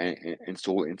over and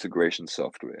install integration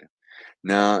software.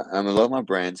 Now, a lot of my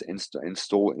brands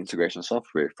install integration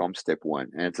software from step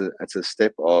one, and it's a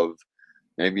step of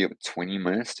maybe 20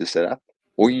 minutes to set up.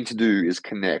 All you need to do is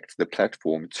connect the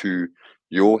platform to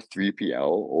your 3PL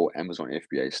or Amazon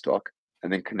FBA stock,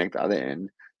 and then connect the other end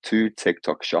to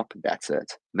TikTok Shop. That's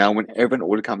it. Now, whenever an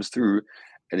order comes through,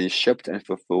 it is shipped and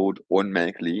fulfilled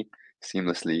automatically,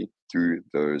 seamlessly through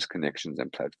those connections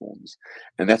and platforms.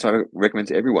 And that's what I recommend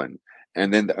to everyone.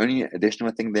 And then the only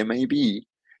additional thing there may be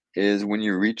is when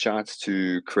you reach out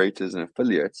to creators and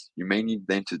affiliates, you may need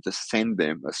them to just send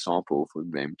them a sample for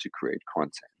them to create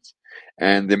content.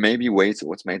 And there may be ways to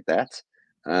automate that.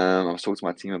 I was talking to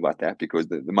my team about that because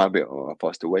there might be a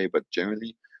faster way, but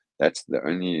generally, that's the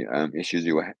only issues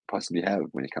you will possibly have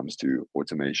when it comes to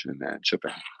automation and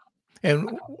shipping.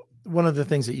 And one of the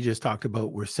things that you just talked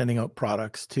about, we're sending out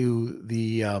products to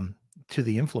the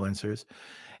influencers,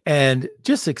 and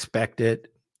just expect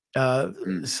it.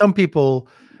 Some people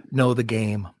know the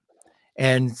game,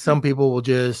 and some people will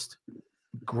just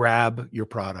grab your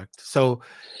product. So,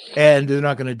 and they're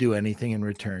not going to do anything in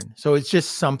return. So it's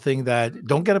just something that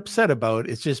don't get upset about.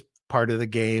 It's just part of the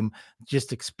game.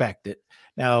 Just expect it.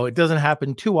 Now, it doesn't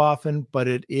happen too often, but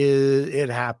it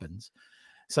happens.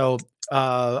 So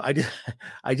I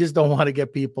just don't want to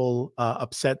get people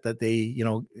upset that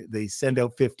they send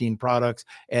out 15 products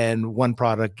and one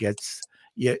product gets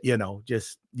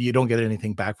just you don't get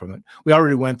anything back from it. We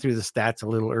already went through the stats a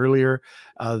little earlier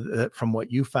from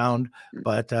what you found,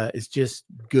 but it's just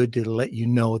good to let you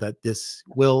know that it's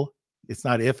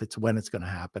not if, it's when it's going to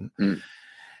happen.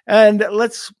 And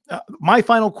my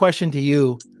final question to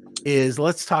you is,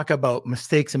 let's talk about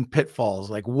mistakes and pitfalls.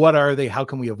 Like, what are they? How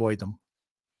can we avoid them?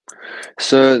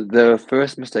 So the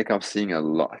first mistake I'm seeing a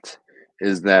lot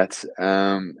is that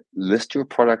list your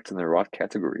product in the right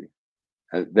category.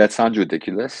 That sounds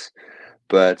ridiculous,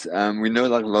 but we know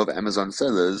like a lot of Amazon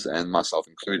sellers, and myself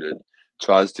included,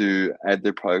 tries to add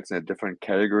their products in a different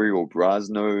category or browse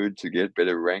node to get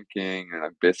better ranking and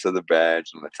like best of the badge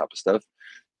and all that type of stuff.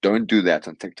 Don't do that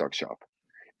on TikTok Shop.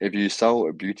 If you sell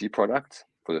a beauty product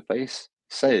for the face,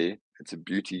 say it's a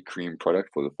beauty cream product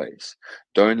for the face.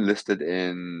 Don't list it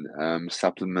in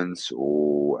supplements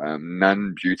or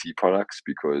non-beauty products,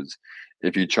 because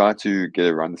if you try to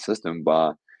get around the system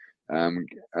by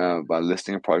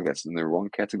listing a product that's in the wrong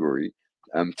category,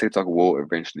 TikTok will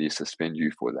eventually suspend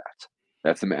you for that.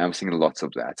 I'm seeing lots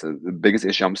of that. So the biggest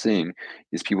issue I'm seeing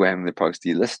is people having their products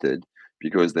delisted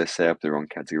because they set up the wrong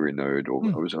category node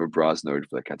or browse node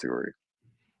for that category.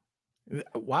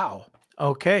 Wow.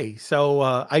 Okay. So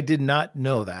I did not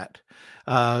know that.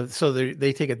 So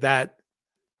they take it that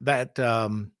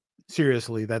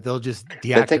seriously, that they'll just They take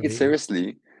it deactivate you.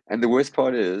 seriously, and the worst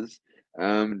part is,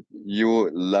 you'll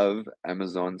love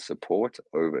Amazon support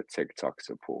over TikTok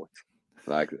support.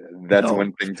 Like, that's No.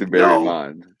 one thing to bear in No.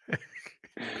 mind.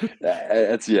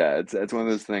 It's one of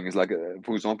those things. Like,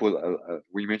 for example,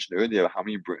 we mentioned earlier how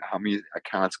many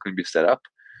accounts can be set up.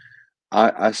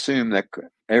 I assume that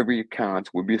every account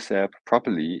would be set up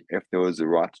properly if there was the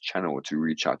right channel to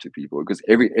reach out to people, because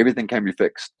everything can be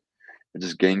fixed. It's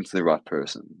just getting to the right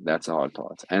person. That's the hard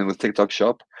part. And with TikTok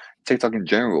Shop, TikTok in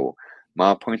general,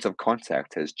 my point of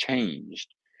contact has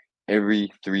changed every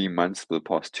 3 months for the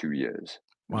past 2 years.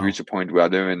 It's Wow. reached a point where I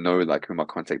don't even know like who my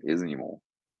contact is anymore.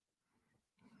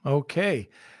 Okay.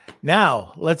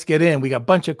 Now let's get in. We got a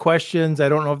bunch of questions. I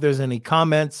don't know if there's any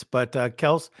comments, but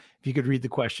Kels, if you could read the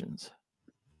questions.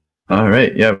 All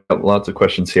right. Yeah, I've got lots of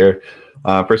questions here.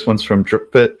 First one's from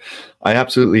DripFit. I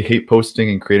absolutely hate posting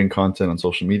and creating content on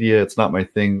social media. It's not my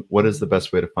thing. What is the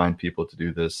best way to find people to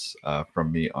do this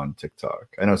from me on TikTok?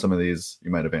 I know some of these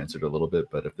you might have answered a little bit,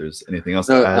 but if there's anything else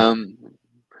to add.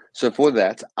 So for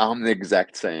that, I'm the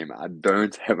exact same. I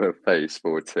don't have a face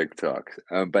for TikTok,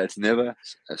 but it's never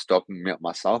stopping me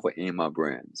myself or any of my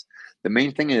brands. The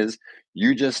main thing is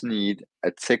you just need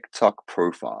a TikTok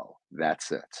profile.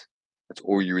 That's it. That's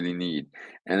all you really need.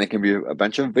 And it can be a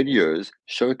bunch of videos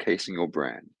showcasing your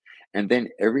brand. And then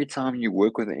every time you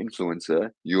work with an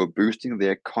influencer, you're boosting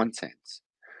their content.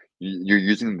 You're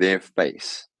using their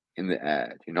face in the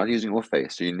ad. You're not using your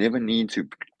face. So you never need to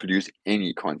produce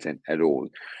any content at all.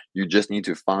 You just need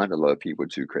to find a lot of people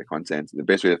to create content. The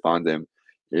best way to find them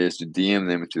is to DM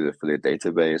them for their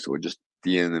database, or just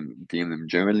DM them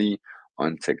generally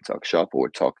on TikTok Shop or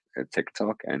talk at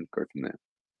TikTok, and go from there.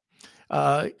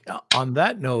 On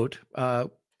that note,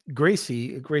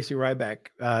 Gracie Ryback,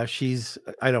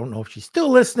 I don't know if she's still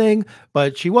listening,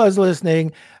 but she was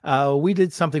listening. We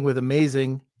did something with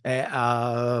Amazing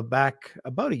back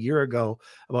about a year ago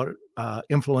about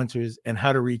influencers and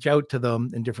how to reach out to them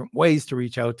and different ways to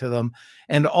reach out to them.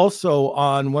 And also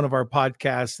on one of our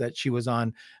podcasts that she was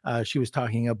on, she was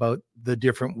talking about the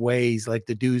different ways, like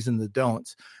the do's and the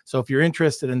don'ts. So if you're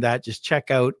interested in that, just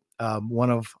check out one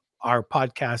of our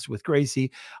podcasts with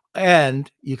Gracie. And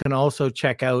you can also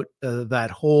check out that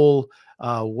whole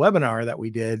webinar that we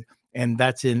did, and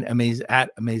that's in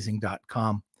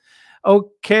amazing.com.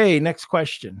 Okay, next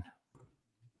question.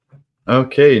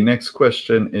 Okay, next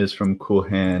question is from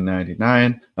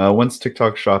Coolhand99. Once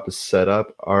TikTok Shop is set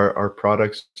up, are our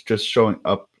products just showing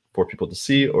up for people to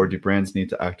see, or do brands need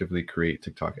to actively create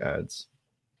TikTok ads?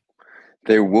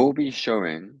 They will be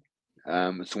showing.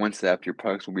 So once the app, your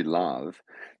products will be live.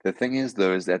 The thing is,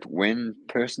 though, is that when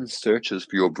person searches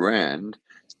for your brand,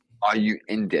 are you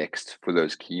indexed for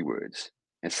those keywords?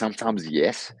 And sometimes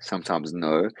yes, sometimes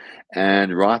no.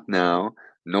 And right now,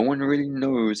 no one really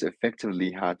knows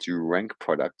effectively how to rank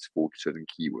products for certain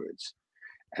keywords.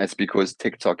 That's because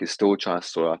TikTok is still trying to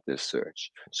sort out their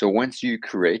search. So once you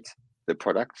create the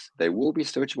products, they will be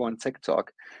searchable on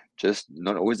TikTok, just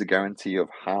not always a guarantee of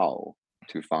how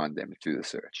to find them through the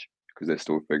search, because they're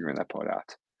still figuring that part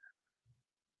out.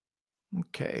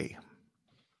 Okay.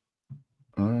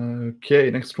 Okay,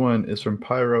 next one is from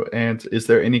Pyro Ant. Is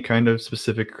there any kind of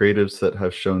specific creatives that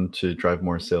have shown to drive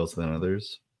more sales than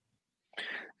others?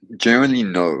 Generally,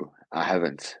 no, I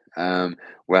haven't.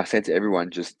 Where I said to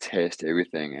everyone, just test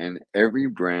everything, and every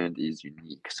brand is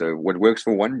unique. So what works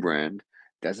for one brand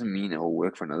doesn't mean it will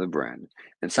work for another brand.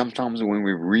 And sometimes when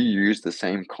we reuse the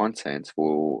same content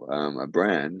for a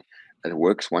brand, it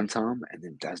works one time and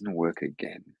then doesn't work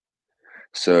again.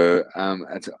 So I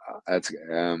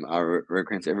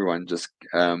recommend to everyone, just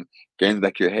get in the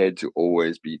back of your head to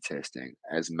always be testing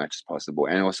as much as possible,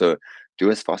 and also do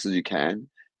as fast as you can,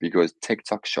 because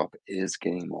TikTok Shop is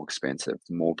getting more expensive.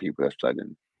 The more people have flooded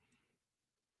in.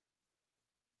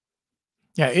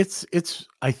 Yeah, it's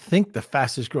I think the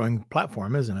fastest growing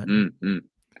platform, isn't it?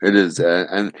 It is,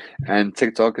 and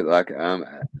TikTok, like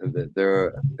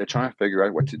they're trying to figure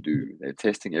out what to do. They're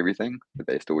testing everything, but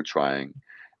they're still trying.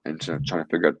 and trying to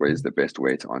figure out what is the best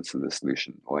way to answer the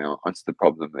solution or answer the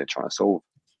problem they're trying to solve.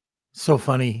 So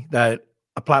funny that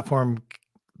a platform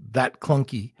that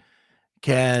clunky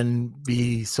can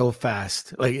be so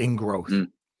fast, like in growth.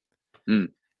 Mm.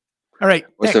 All right.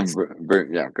 Also, Next.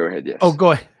 yeah, go ahead. Yes. Oh,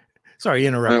 go ahead. Sorry,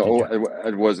 interrupted you.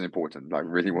 It wasn't important. Like,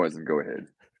 really wasn't. Go ahead.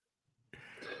 All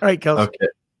right, Kels. Okay.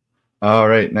 All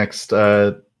right. Next,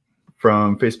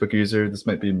 from Facebook user, this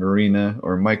might be Marina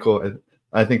or Michael.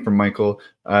 I think from Michael.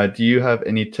 Do you have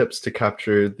any tips to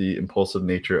capture the impulsive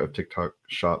nature of TikTok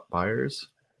shop buyers?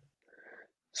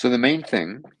 So the main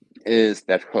thing is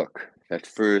that hook, that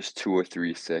first 2 or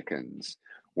 3 seconds.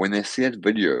 When they see that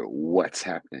video, what's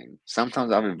happening?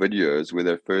 Sometimes I have videos where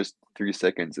the first 3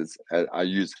 seconds is I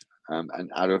use an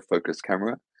out of focus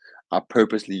camera. I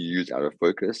purposely use out of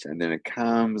focus, and then it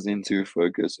comes into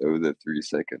focus over the 3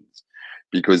 seconds,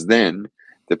 because then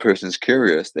the person's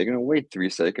curious. They're gonna wait 3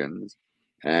 seconds,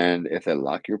 and if they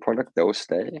like your product, they'll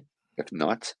stay. If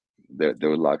not,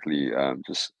 they'll likely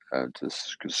just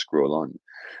scroll on.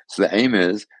 So the aim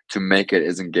is to make it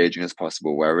as engaging as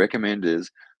possible. What I recommend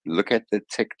is look at the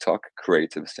TikTok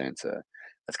Creative Center.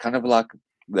 It's kind of like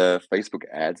the Facebook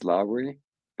ads library,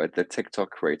 but the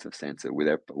TikTok Creative Center,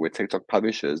 where TikTok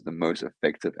publishes the most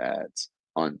effective ads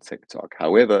on TikTok.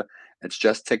 However, it's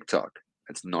just TikTok.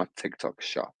 It's not TikTok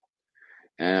Shop.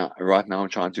 And right now I'm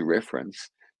trying to reference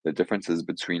the differences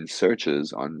between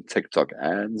searches on TikTok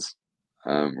ads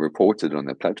reported on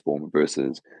the platform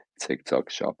versus TikTok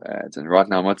Shop ads. And right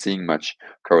now I'm not seeing much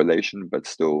correlation, but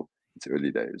still it's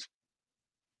early days.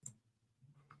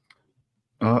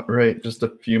 All right, just a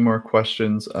few more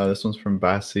questions. This one's from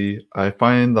Bassi. I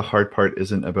find the hard part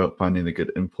isn't about finding the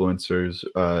good influencers.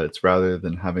 It's rather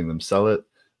than having them sell it.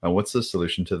 What's the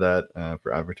solution to that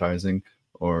for advertising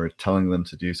or telling them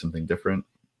to do something different?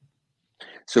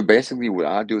 So basically what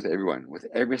I do with everyone, with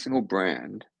every single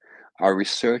brand, I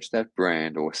research that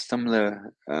brand or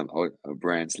similar or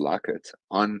brands like it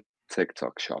on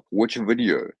TikTok Shop. Which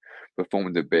video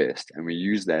performed the best? And we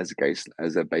use that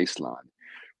as a baseline.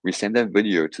 We send that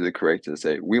video to the creator,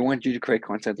 say, we want you to create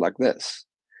content like this.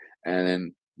 And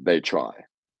then they try.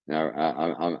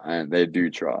 And they do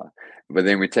try. But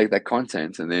then we take that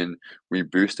content and then we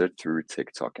boost it through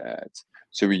TikTok ads.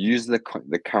 So we use the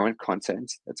current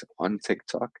content that's on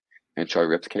TikTok and try to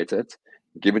replicate it,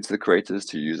 give it to the creators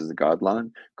to use as a guideline,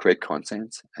 create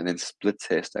content, and then split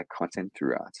test that content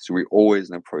throughout. So we're always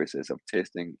in the process of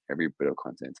testing every bit of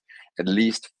content, at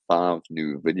least 5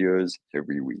 new videos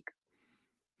every week.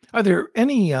 Are there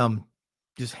any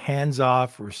just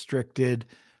hands-off restricted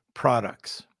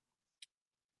products?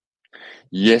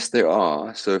 Yes, there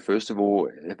are. So first of all,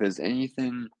 if there's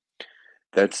anything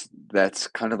that's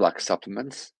kind of like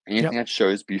supplements, anything that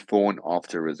shows before and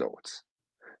after results.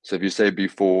 So if you say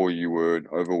before you were an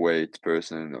overweight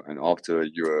person and after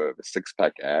you were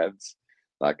 6-pack abs,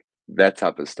 like that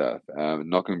type of stuff,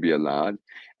 not going to be allowed.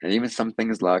 And even some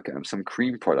things like some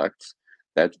cream products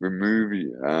that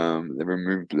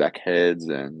remove blackheads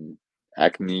and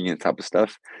acne and type of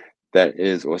stuff. That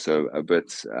is also a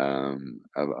bit of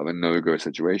a no-go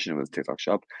situation with TikTok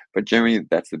Shop. But generally,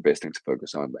 that's the best thing to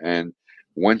focus on. And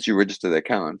once you register the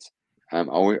account, I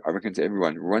recommend to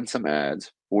everyone, run some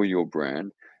ads for your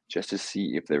brand just to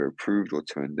see if they're approved or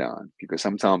turned down. Because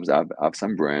sometimes I have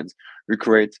some brands who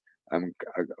create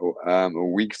a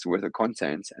week's worth of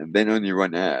content and then only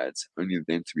run ads, only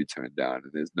then to be turned down.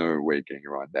 And there's no way getting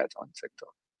around that on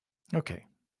TikTok. Okay.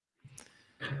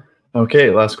 Okay,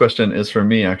 last question is for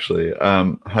me, actually.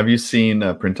 Have you seen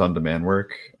print-on-demand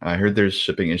work? I heard there's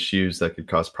shipping issues that could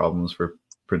cause problems for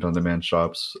print-on-demand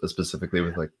shops, specifically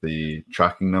with like the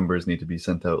tracking numbers need to be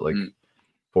sent out like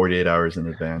 48 hours in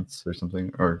advance or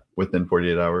something, or within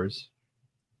 48 hours.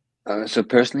 So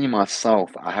personally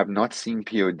myself, I have not seen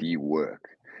POD work.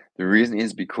 The reason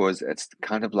is because it's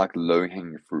kind of like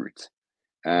low-hanging fruit.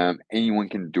 Anyone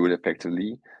can do it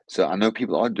effectively. So I know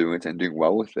people are doing it and doing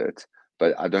well with it,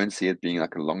 but I don't see it being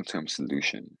like a long-term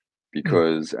solution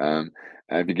because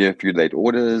if you get a few late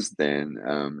orders, then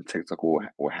TikTok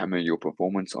will hammer your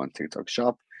performance on TikTok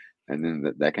Shop, and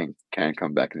then that can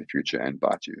come back in the future and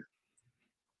bite you.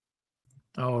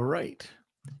 All right.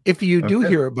 If you do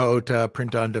hear about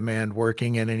print on demand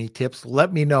working and any tips,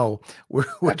 let me know.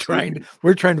 We're trying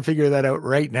to figure that out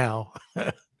right now.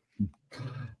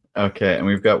 Okay, and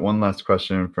we've got one last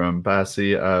question from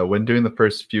Bassi. When doing the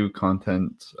first few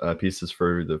content pieces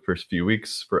for the first few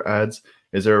weeks for ads,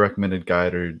 is there a recommended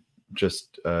guide or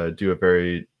just do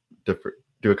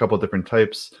a couple different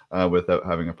types without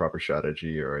having a proper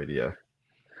strategy or idea?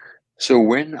 So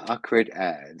when I create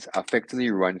ads, I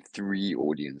effectively run 3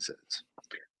 audiences.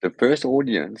 The first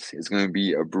audience is going to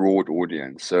be a broad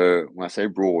audience. So when I say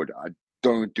broad, I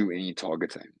don't do any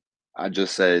targeting. I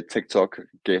just say TikTok,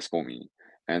 guess for me.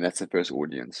 And that's the first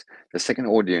audience. The second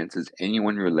audience is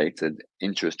anyone related,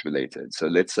 interest related. So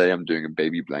let's say I'm doing a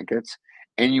baby blanket.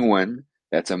 Anyone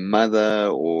that's a mother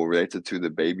or related to the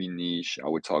baby niche, I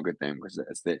would target them because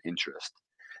that's their interest.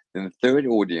 Then the third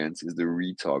audience is the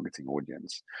retargeting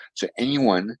audience. So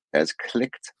anyone that's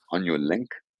clicked on your link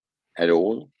at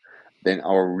all, then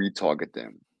I'll retarget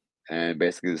them. And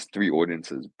basically, there's three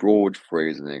audiences: broad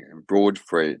phrasing, broad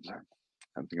phrase.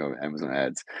 I'm thinking of Amazon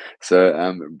ads.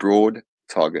 So broad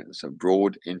target, so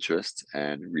broad interest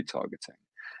and retargeting.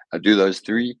 I do those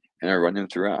three and I run them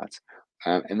throughout.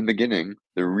 In the beginning,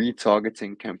 the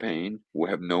retargeting campaign will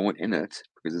have no one in it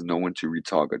because there's no one to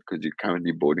retarget because you're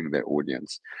currently building that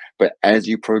audience. But as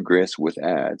you progress with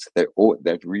ads, that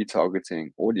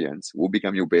retargeting audience will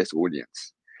become your best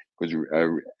audience because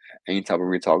any type of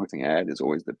retargeting ad is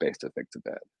always the best effective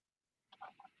ad.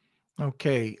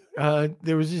 Okay.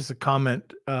 There was just a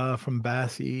comment from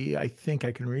Bassie. I think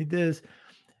I can read this.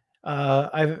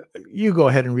 You go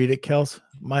ahead and read it, Kels.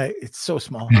 It's so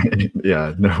small.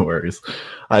 Yeah, no worries.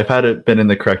 I've had it been in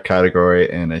the correct category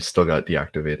and I still got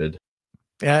deactivated.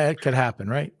 Yeah, it could happen,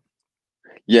 right?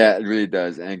 Yeah, it really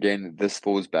does. And again, this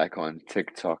falls back on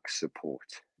TikTok support.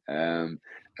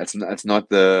 It's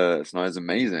not as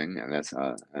amazing, and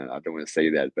I don't want to say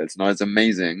that, but it's not as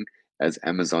amazing as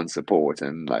Amazon support.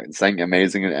 And like saying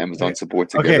amazing and Amazon support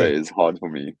together is hard for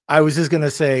me. I was just gonna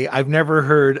say I've never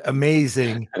heard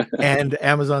amazing and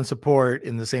Amazon support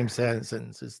in the same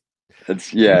sentence.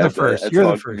 It's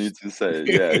hard for me to say.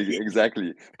 Yeah,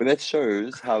 exactly. But that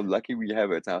shows how lucky we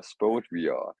have it, how spoiled we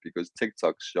are, because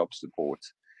TikTok shop support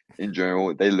in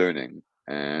general, they're learning,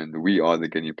 and we are the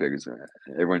guinea pigs.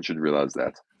 Everyone should realize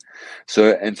that.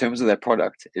 So in terms of that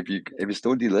product, if you're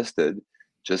still delisted,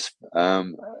 just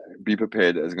be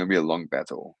prepared. It's going to be a long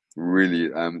battle. Really,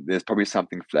 there's probably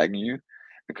something flagging you.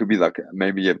 It could be like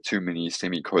maybe you have too many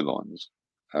semicolons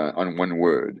on one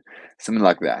word, something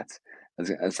like that.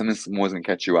 As something more is going to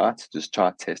catch you out, just try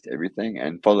to test everything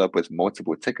and follow up with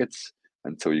multiple tickets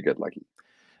until you get lucky.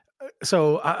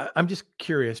 So I'm just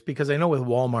curious because I know with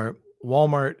Walmart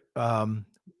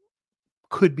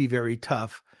could be very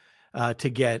tough to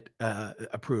get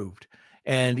approved.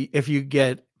 And if you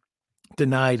get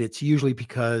denied, it's usually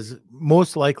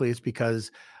most likely it's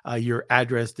because your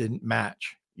address didn't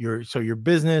match. Your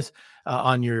business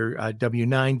on your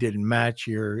W-9 didn't match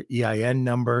your EIN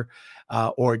number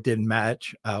or didn't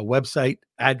match website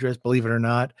address, believe it or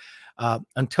not,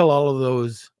 until all of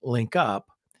those link up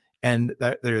and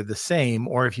that they're the same,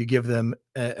 or if you give them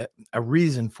a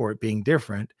reason for it being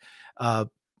different,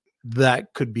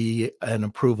 that could be an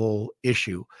approval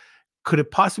issue. Could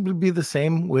it possibly be the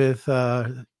same with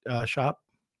Shop?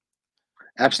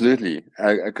 Absolutely,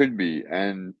 it could be,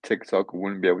 and TikTok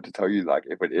wouldn't be able to tell you like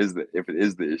if it is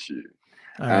the issue.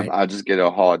 All right. I just get a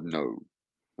hard no,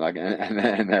 like,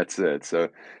 and that's it. So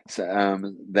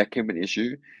that can be an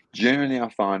issue. Generally, I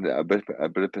find a bit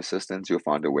of persistence, you'll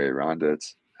find a way around it.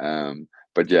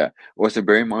 But yeah, also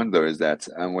bear in mind though is that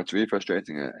what's really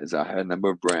frustrating is I had a number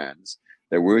of brands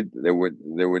that were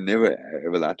never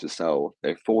ever allowed to sell.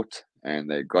 They fought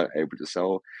and they got able to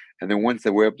sell, and then once they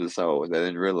were able to sell, they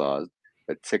then realized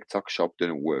that TikTok Shop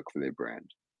didn't work for their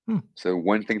brand. So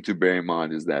one thing to bear in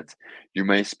mind is that you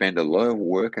may spend a lot of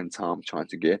work and time trying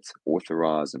to get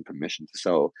authorized and permission to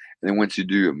sell, and then once you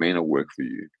do, it may not work for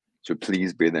you. So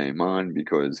please bear that in mind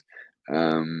because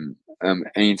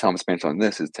any time spent on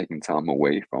this is taking time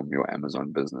away from your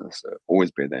Amazon business. So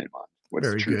always bear that in mind. What's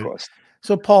Very the true good. cost?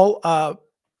 So Paul,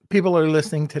 people are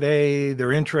listening today.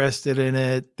 They're interested in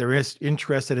it. They're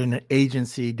interested in an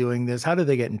agency doing this. How do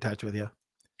they get in touch with you?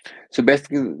 So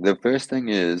basically, the first thing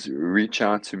is reach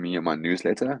out to me on my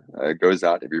newsletter. It goes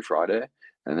out every Friday,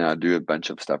 and then I do a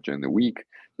bunch of stuff during the week.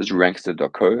 Just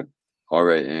rankster.co,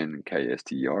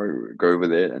 RANKSTER. Go over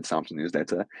there and sign up to the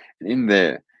newsletter. And in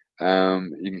there,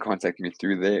 you can contact me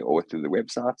through there or through the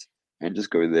website, and just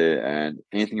go there. And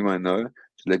anything you want to know,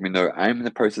 just let me know. I'm in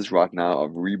the process right now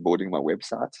of rebuilding my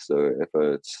website. So if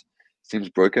it seems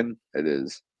broken, it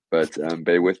is. But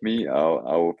bear with me. I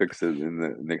will fix it in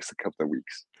the next couple of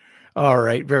weeks. All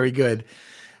right. Very good.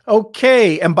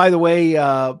 Okay. And by the way,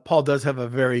 Paul does have a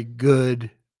very good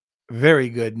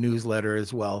newsletter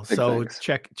as well. Big So thanks.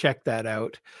 check that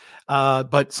out.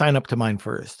 But sign up to mine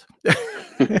first.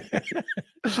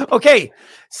 Okay.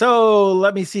 So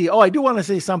let me see. Oh, I do want to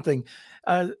say something.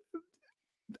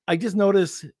 I just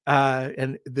noticed,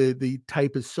 and the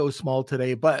type is so small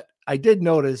today, but I did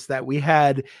notice that we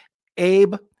had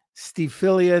Abe, Steve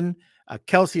Fillion,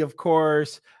 Kelsey, of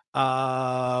course,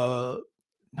 not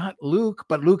Luke,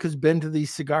 but Luke has been to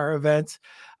these cigar events.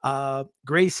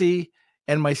 Gracie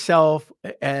and myself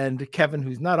and Kevin,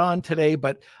 who's not on today,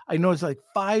 but I know it's like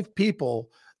 5 people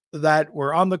that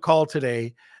were on the call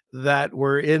today that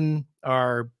were in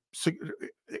our,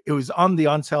 it was on the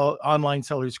online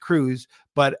sellers cruise,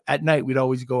 but at night we'd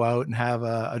always go out and have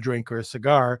a drink or a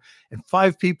cigar. And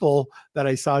 5 people that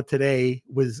I saw today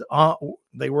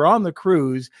they were on the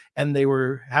cruise and they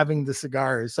were having the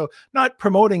cigars. So not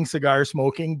promoting cigar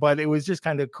smoking, but it was just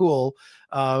kind of cool.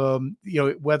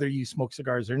 Whether you smoke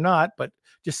cigars or not, but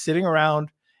just sitting around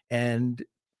and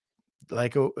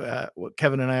like what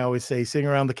Kevin and I always say, sitting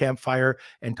around the campfire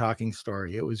and talking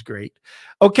story. It was great.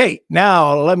 Okay,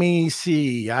 now let me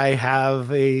see. I have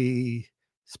a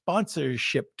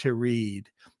sponsorship to read.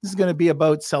 This is going to be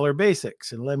about Seller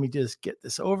Basics. And let me just get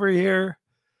this over here.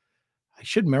 I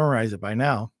should memorize it by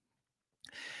now.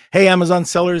 Hey, Amazon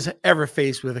sellers, ever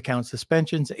faced with account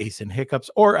suspensions, ASIN hiccups,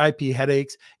 or IP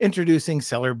headaches? Introducing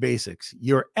Seller Basics,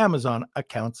 your Amazon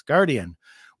accounts guardian,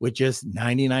 with just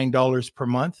 $99 per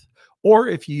month. Or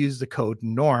if you use the code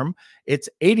NORM, it's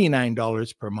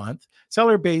 $89 per month.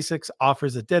 Seller Basics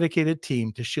offers a dedicated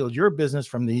team to shield your business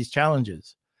from these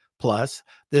challenges. Plus,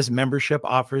 this membership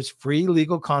offers free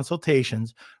legal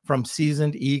consultations from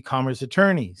seasoned e-commerce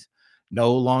attorneys.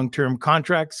 No long-term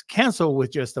contracts, cancel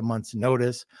with just a month's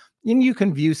notice, and you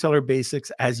can view Seller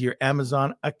Basics as your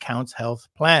Amazon accounts health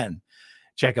plan.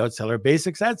 Check out Seller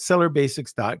Basics at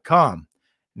sellerbasics.com.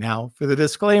 Now, for the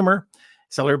disclaimer,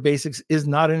 Seller Basics is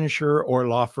not an insurer or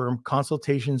law firm.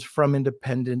 Consultations come from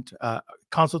independent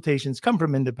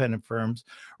firms.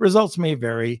 Results may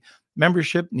vary.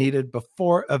 Membership needed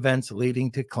before events leading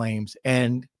to claims,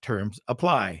 and terms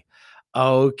apply.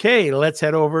 Okay, let's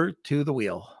head over to the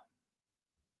wheel.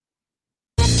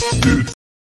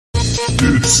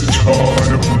 It's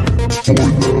time for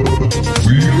the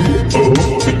Wheel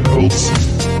of Elsie.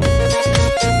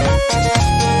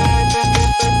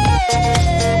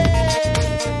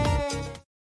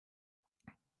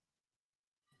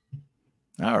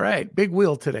 All right, big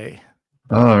wheel today.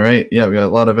 All right. Yeah, we got a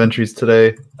lot of entries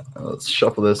today. Let's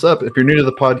shuffle this up. If you're new to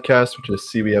the podcast, which is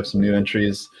see we have some new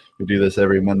entries. We do this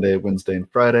every Monday, Wednesday, and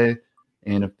Friday.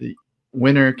 And if the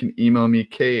winner can email me,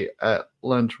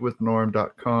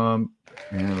 k@lunchwithnorm.com.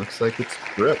 And it looks like it's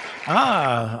Drip.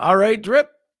 All right, Drip.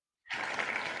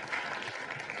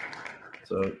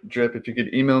 So, Drip, if you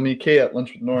could email me,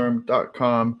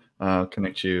 k@lunchwithnorm.com, I'll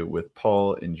connect you with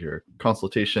Paul in your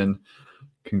consultation.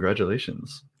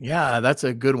 Congratulations. Yeah, that's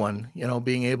a good one.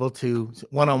 Being able to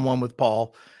one-on-one with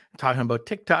Paul, talking about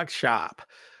TikTok shop.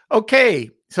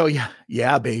 Okay. So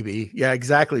yeah, baby. Yeah,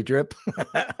 exactly. Drip.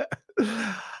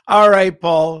 All right,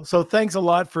 Paul. So thanks a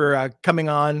lot for coming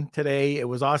on today. It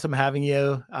was awesome having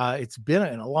you. It's been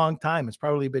a long time. It's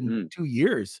probably been 2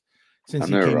 years since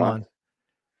you came on.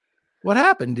 What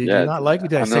happened? Did you not like me?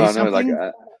 Did I say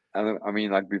something? I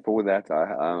mean, like before that,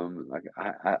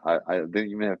 I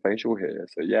didn't even have facial hair.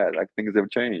 So yeah, like things have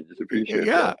changed. Appreciate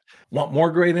that. Want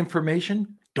more great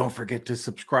information? Don't forget to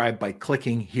subscribe by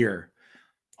clicking here.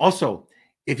 Also,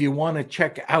 if you want to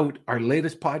check out our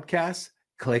latest podcast,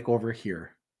 click over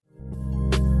here.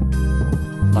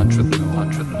 Lunch with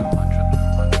Norm.